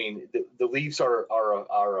I mean, the Leafs are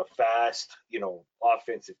a fast,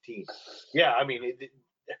 offensive team. Yeah, I mean,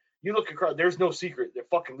 you look across. There's no secret. The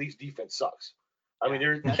fucking Leafs defense sucks. I mean,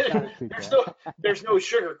 there's no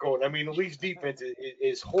sugarcoat. I mean, the Leafs defense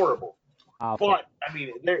is horrible. Awful. But I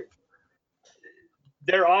mean,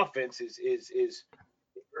 their offense is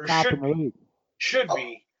or Top in the league. should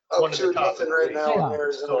be Up one of the top nothing right league. now Yeah. in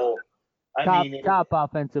Arizona. So I top, mean, top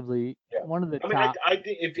offensively. Yeah. One of the I mean, top. I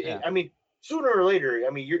think I mean, sooner or later, I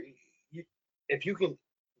mean, if you can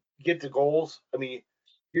get the goals, I mean,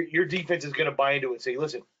 your defense is going to buy into it and say,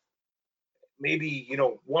 listen, maybe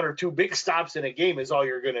one or two big stops in a game is all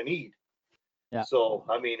you're going to need. Yeah. So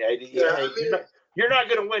I mean, you're not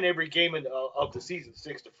going to win every game of the season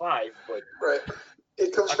 6-5, but right.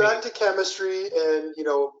 It comes back to chemistry, and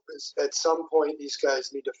at some point these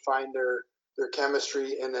guys need to find their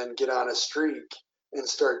chemistry and then get on a streak and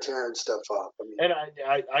start tearing stuff up. I mean, and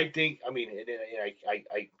I think, I mean, and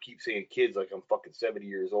I keep saying kids like I'm fucking 70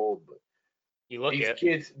 years old, but You look at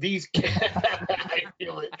these kids, I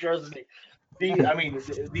feel it. Trust me.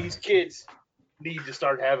 These kids need to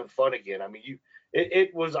start having fun again. I mean,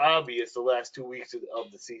 it was obvious the last 2 weeks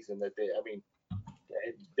of the season that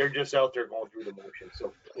they're just out there going through the motions.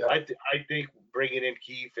 So Yeah. I think bringing in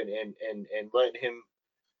Keefe and letting him,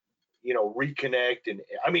 reconnect. And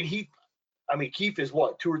I mean, Keefe is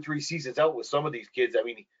what, 2 or 3 seasons out with some of these kids. I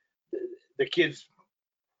mean, the kids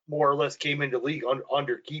more or less came into league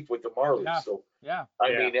under Keefe with the Marlies. Yeah. So Yeah. I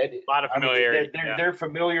Yeah. mean, a lot of familiarity. they're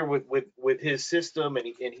familiar with his system, and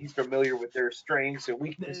he's familiar with their strengths and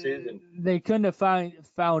weaknesses. And They couldn't have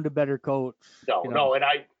found a better coach. no, and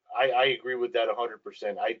I agree with that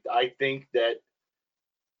 100%. I think that,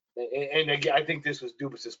 and again, I think this was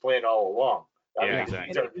Dubas's plan all along. I Yeah, mean,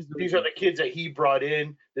 exactly. these are the kids that he brought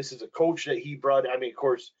in. This is a coach that he brought. I mean, of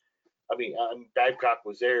course, Babcock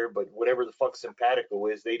was there, but whatever the fuck simpatico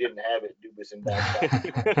is, they didn't have it. Dubas and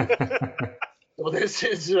Babcock. So this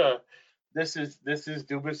is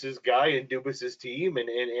Dubas's guy and Dubas's team,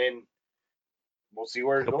 and we'll see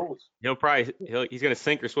where it goes. He's gonna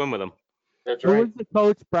sink or swim with them. That's Who right. was the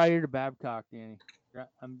coach prior to Babcock, Danny?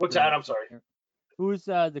 What's that? I'm sorry. Who was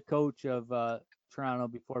the coach of Toronto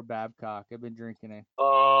before Babcock? I've been drinking it.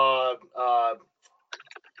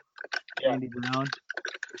 Yeah. Randy Brown.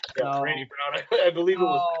 Yeah, No. Randy Brown. I believe it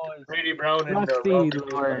was Randy Brown and Rusty Ralphie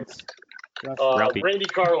Lawrence. Ralphie. Randy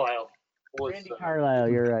Carlisle. Was, Randy Carlisle,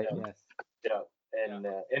 you're right. yeah. Yes. Yeah,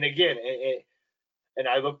 and again, and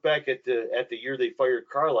I look back at the year they fired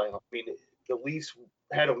Carlisle. I mean, the Leafs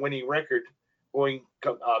had a winning record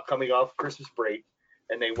coming off Christmas break,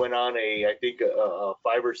 and they went on I think a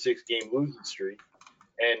 5 or 6 game losing streak.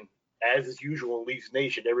 And as is usual in Leafs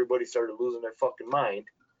Nation, everybody started losing their fucking mind,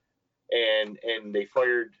 and they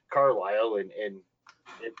fired Carlisle, and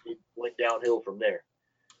it went downhill from there.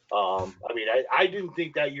 I mean, I didn't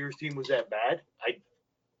think that year's team was that bad.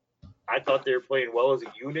 I thought they were playing well as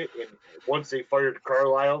a unit, and once they fired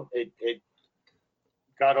Carlisle, it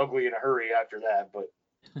got ugly in a hurry after that. But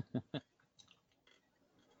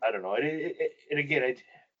I don't know. And again,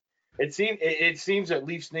 it seems that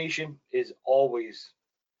Leafs Nation is always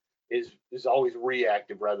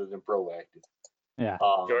reactive rather than proactive. Yeah.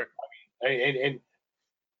 Sure. And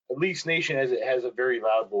Leafs Nation has a very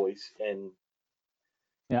loud voice, and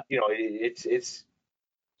yeah, it's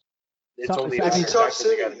So- only so- a It's a matter of tough fact that they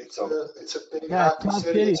city. gotta do something. It's a big Yeah, hockey tough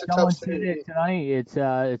city. city. It's a Someone tough said city. it tonight. It's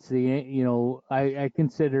the I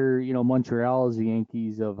consider Montreal as the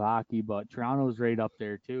Yankees of hockey, but Toronto's right up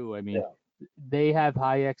there too. I mean, Yeah. they have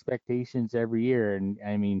high expectations every year. And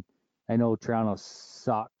I mean, I know Toronto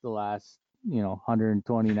sucked the last,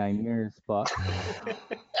 129 years, but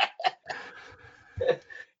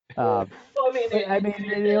Well, I mean,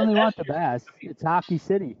 they only want the best. It's Hockey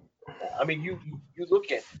City. I mean, you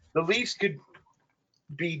look at the Leafs could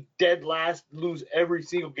be dead last, lose every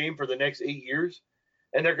single game for the next 8 years,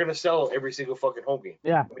 and they're going to sell every single fucking home game.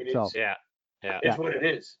 Yeah. I mean, So it's, Yeah. it's what it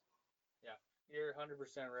is. Yeah, you're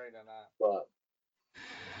 100% right on that. But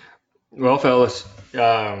Well, fellas,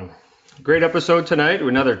 great episode tonight.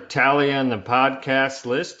 Another tally on the podcast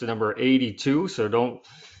list, number 82. So don't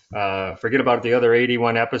forget about the other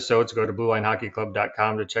 81 episodes. Go to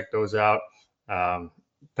BlueLineHockeyClub.com to check those out.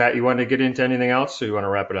 Pat, you want to get into anything else, or you want to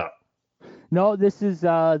wrap it up? no, this is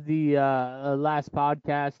the last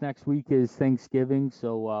podcast. Next week is Thanksgiving,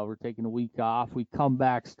 so we're taking a week off. We come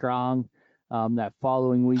back strong that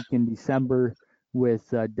following week in December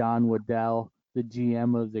with Don Waddell, the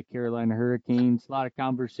GM of the Carolina Hurricanes. A lot of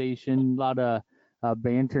conversation, a lot of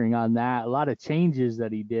bantering on that, a lot of changes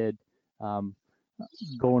that he did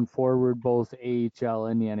going forward, both AHL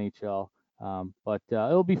and the NHL. But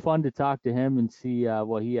it'll be fun to talk to him and see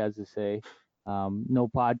what he has to say. No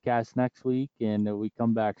podcast next week, and we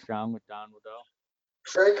come back strong with Don Waddell.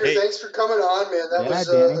 Franker, Hey. thanks for coming on, man. That Yeah, was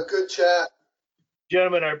Danny. a good chat.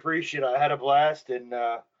 gentlemen, I appreciate it. I had a blast, and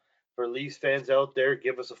for Leafs fans out there,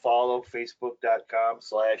 give us a follow,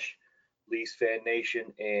 Facebook.com/Leafs Fan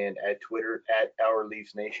Nation, and at Twitter @Our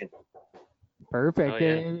Leafs Nation. Perfect. Oh,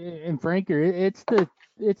 yeah. And Franker, it's the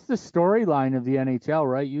storyline of the NHL,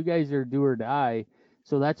 right? You guys are do or die.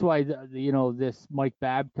 So that's why this Mike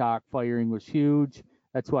Babcock firing was huge.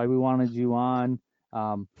 That's why we wanted you on.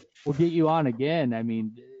 We'll get you on again. I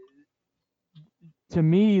mean, to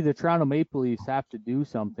me, the Toronto Maple Leafs have to do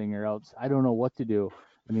something, or else I don't know what to do.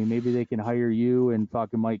 I mean, maybe they can hire you and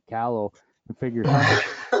fucking Mike Callow and figure something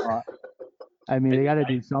out. I mean, they got to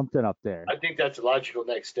do something up there. I think that's a logical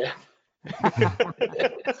next step.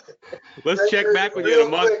 Let's check back with you in a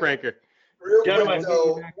month, Franker. Real Gentlemen. quick,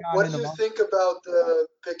 though, Back on what in do a you month. think about the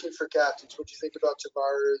picking for captains? What do you think about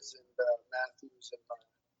Tavares and Matthews and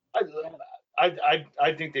I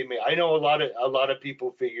think they may. I know a lot of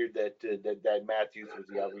people figured that Matthews was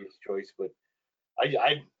the obvious choice, but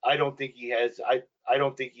I don't think he has. I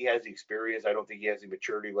don't think he has the experience. I don't think he has the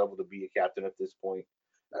maturity level to be a captain at this point.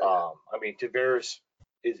 I mean, Tavares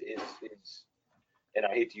is, and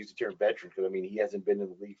I hate to use the term veteran because I mean he hasn't been in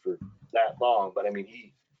the league for that long, but I mean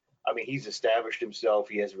he's established himself.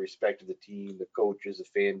 He has respect to the team, the coaches, the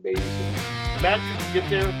fan base. And Matthews will get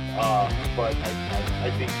there, but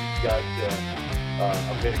I think he's got a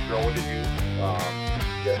bit of growing to do.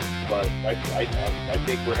 But I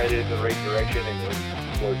think we're headed in the right direction, and of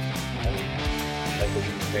course, I mean, as a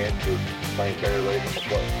Leafs fan for my entire life, I'm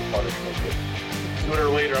the punishment. But sooner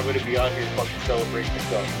or later, I'm going to be out here fucking celebrating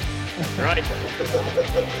myself. Right.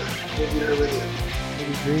 we'll be here with you?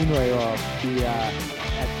 Maybe Greenway will be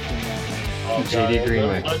Oh, JD God,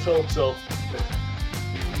 Greenway. Let's hope so.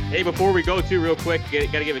 Hey, before we go, too, real quick,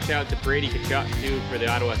 got to give a shout out to Brady Tkachuk, too, for the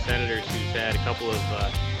Ottawa Senators, who's had a couple of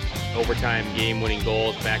overtime game-winning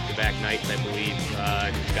goals back-to-back nights, I believe. He's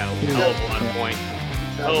got a hell of a lot of points.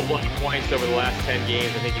 Hell of a lot of points over the last 10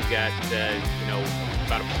 games. I think he's got,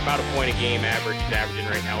 about a point a game average. He's averaging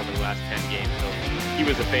right now over the last 10 games. So he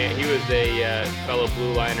was a fellow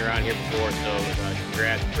blue liner on here before. So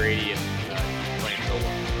congrats, Brady, and playing so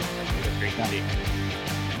well. That's great to see.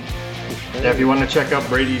 Yeah, if you want to check out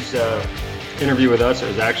Brady's interview with us, it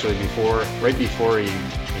was actually right before he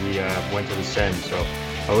went to the Sens. So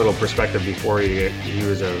a little perspective before he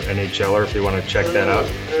was an NHLer. If you want to check that out,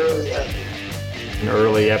 an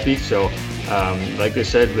early epi. So like I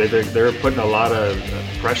said, they're putting a lot of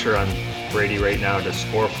pressure on Brady right now to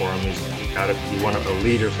score for him. He's got to be a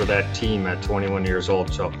leader for that team at 21 years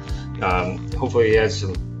old. So hopefully he has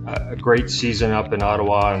a great season up in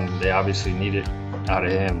Ottawa, and they obviously need it out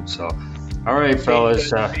of him. So, all right, fellas.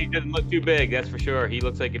 He doesn't look too big, that's for sure. He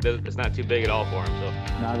looks like it's not too big at all for him. So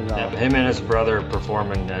not at all. Yeah, him and his brother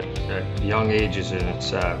performing at young ages, and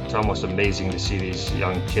it's almost amazing to see these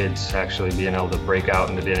young kids actually being able to break out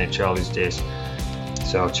into the NHL these days.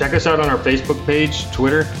 So check us out on our Facebook page,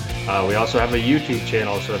 Twitter. We also have a YouTube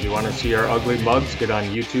channel, so if you want to see our ugly mugs, get on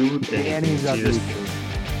YouTube. And Danny's on YouTube.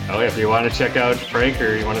 Oh, if you want to check out Frank,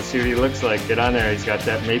 or you want to see what he looks like, get on there. He's got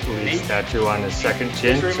that Maple Leafs tattoo on his second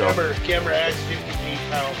chin. Just remember, camera adds 58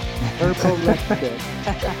 pounds. Purple lipstick.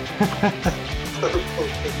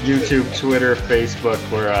 YouTube, Twitter, Facebook.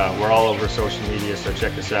 We're all over social media, so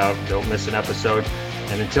check us out. Don't miss an episode.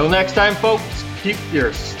 And until next time, folks, keep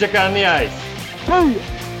your stick on the ice.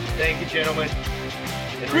 Thank you, gentlemen.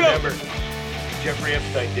 And remember, Jeffrey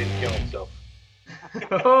Epstein didn't kill himself.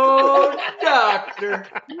 Oh, doctor.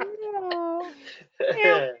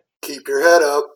 Keep your head up.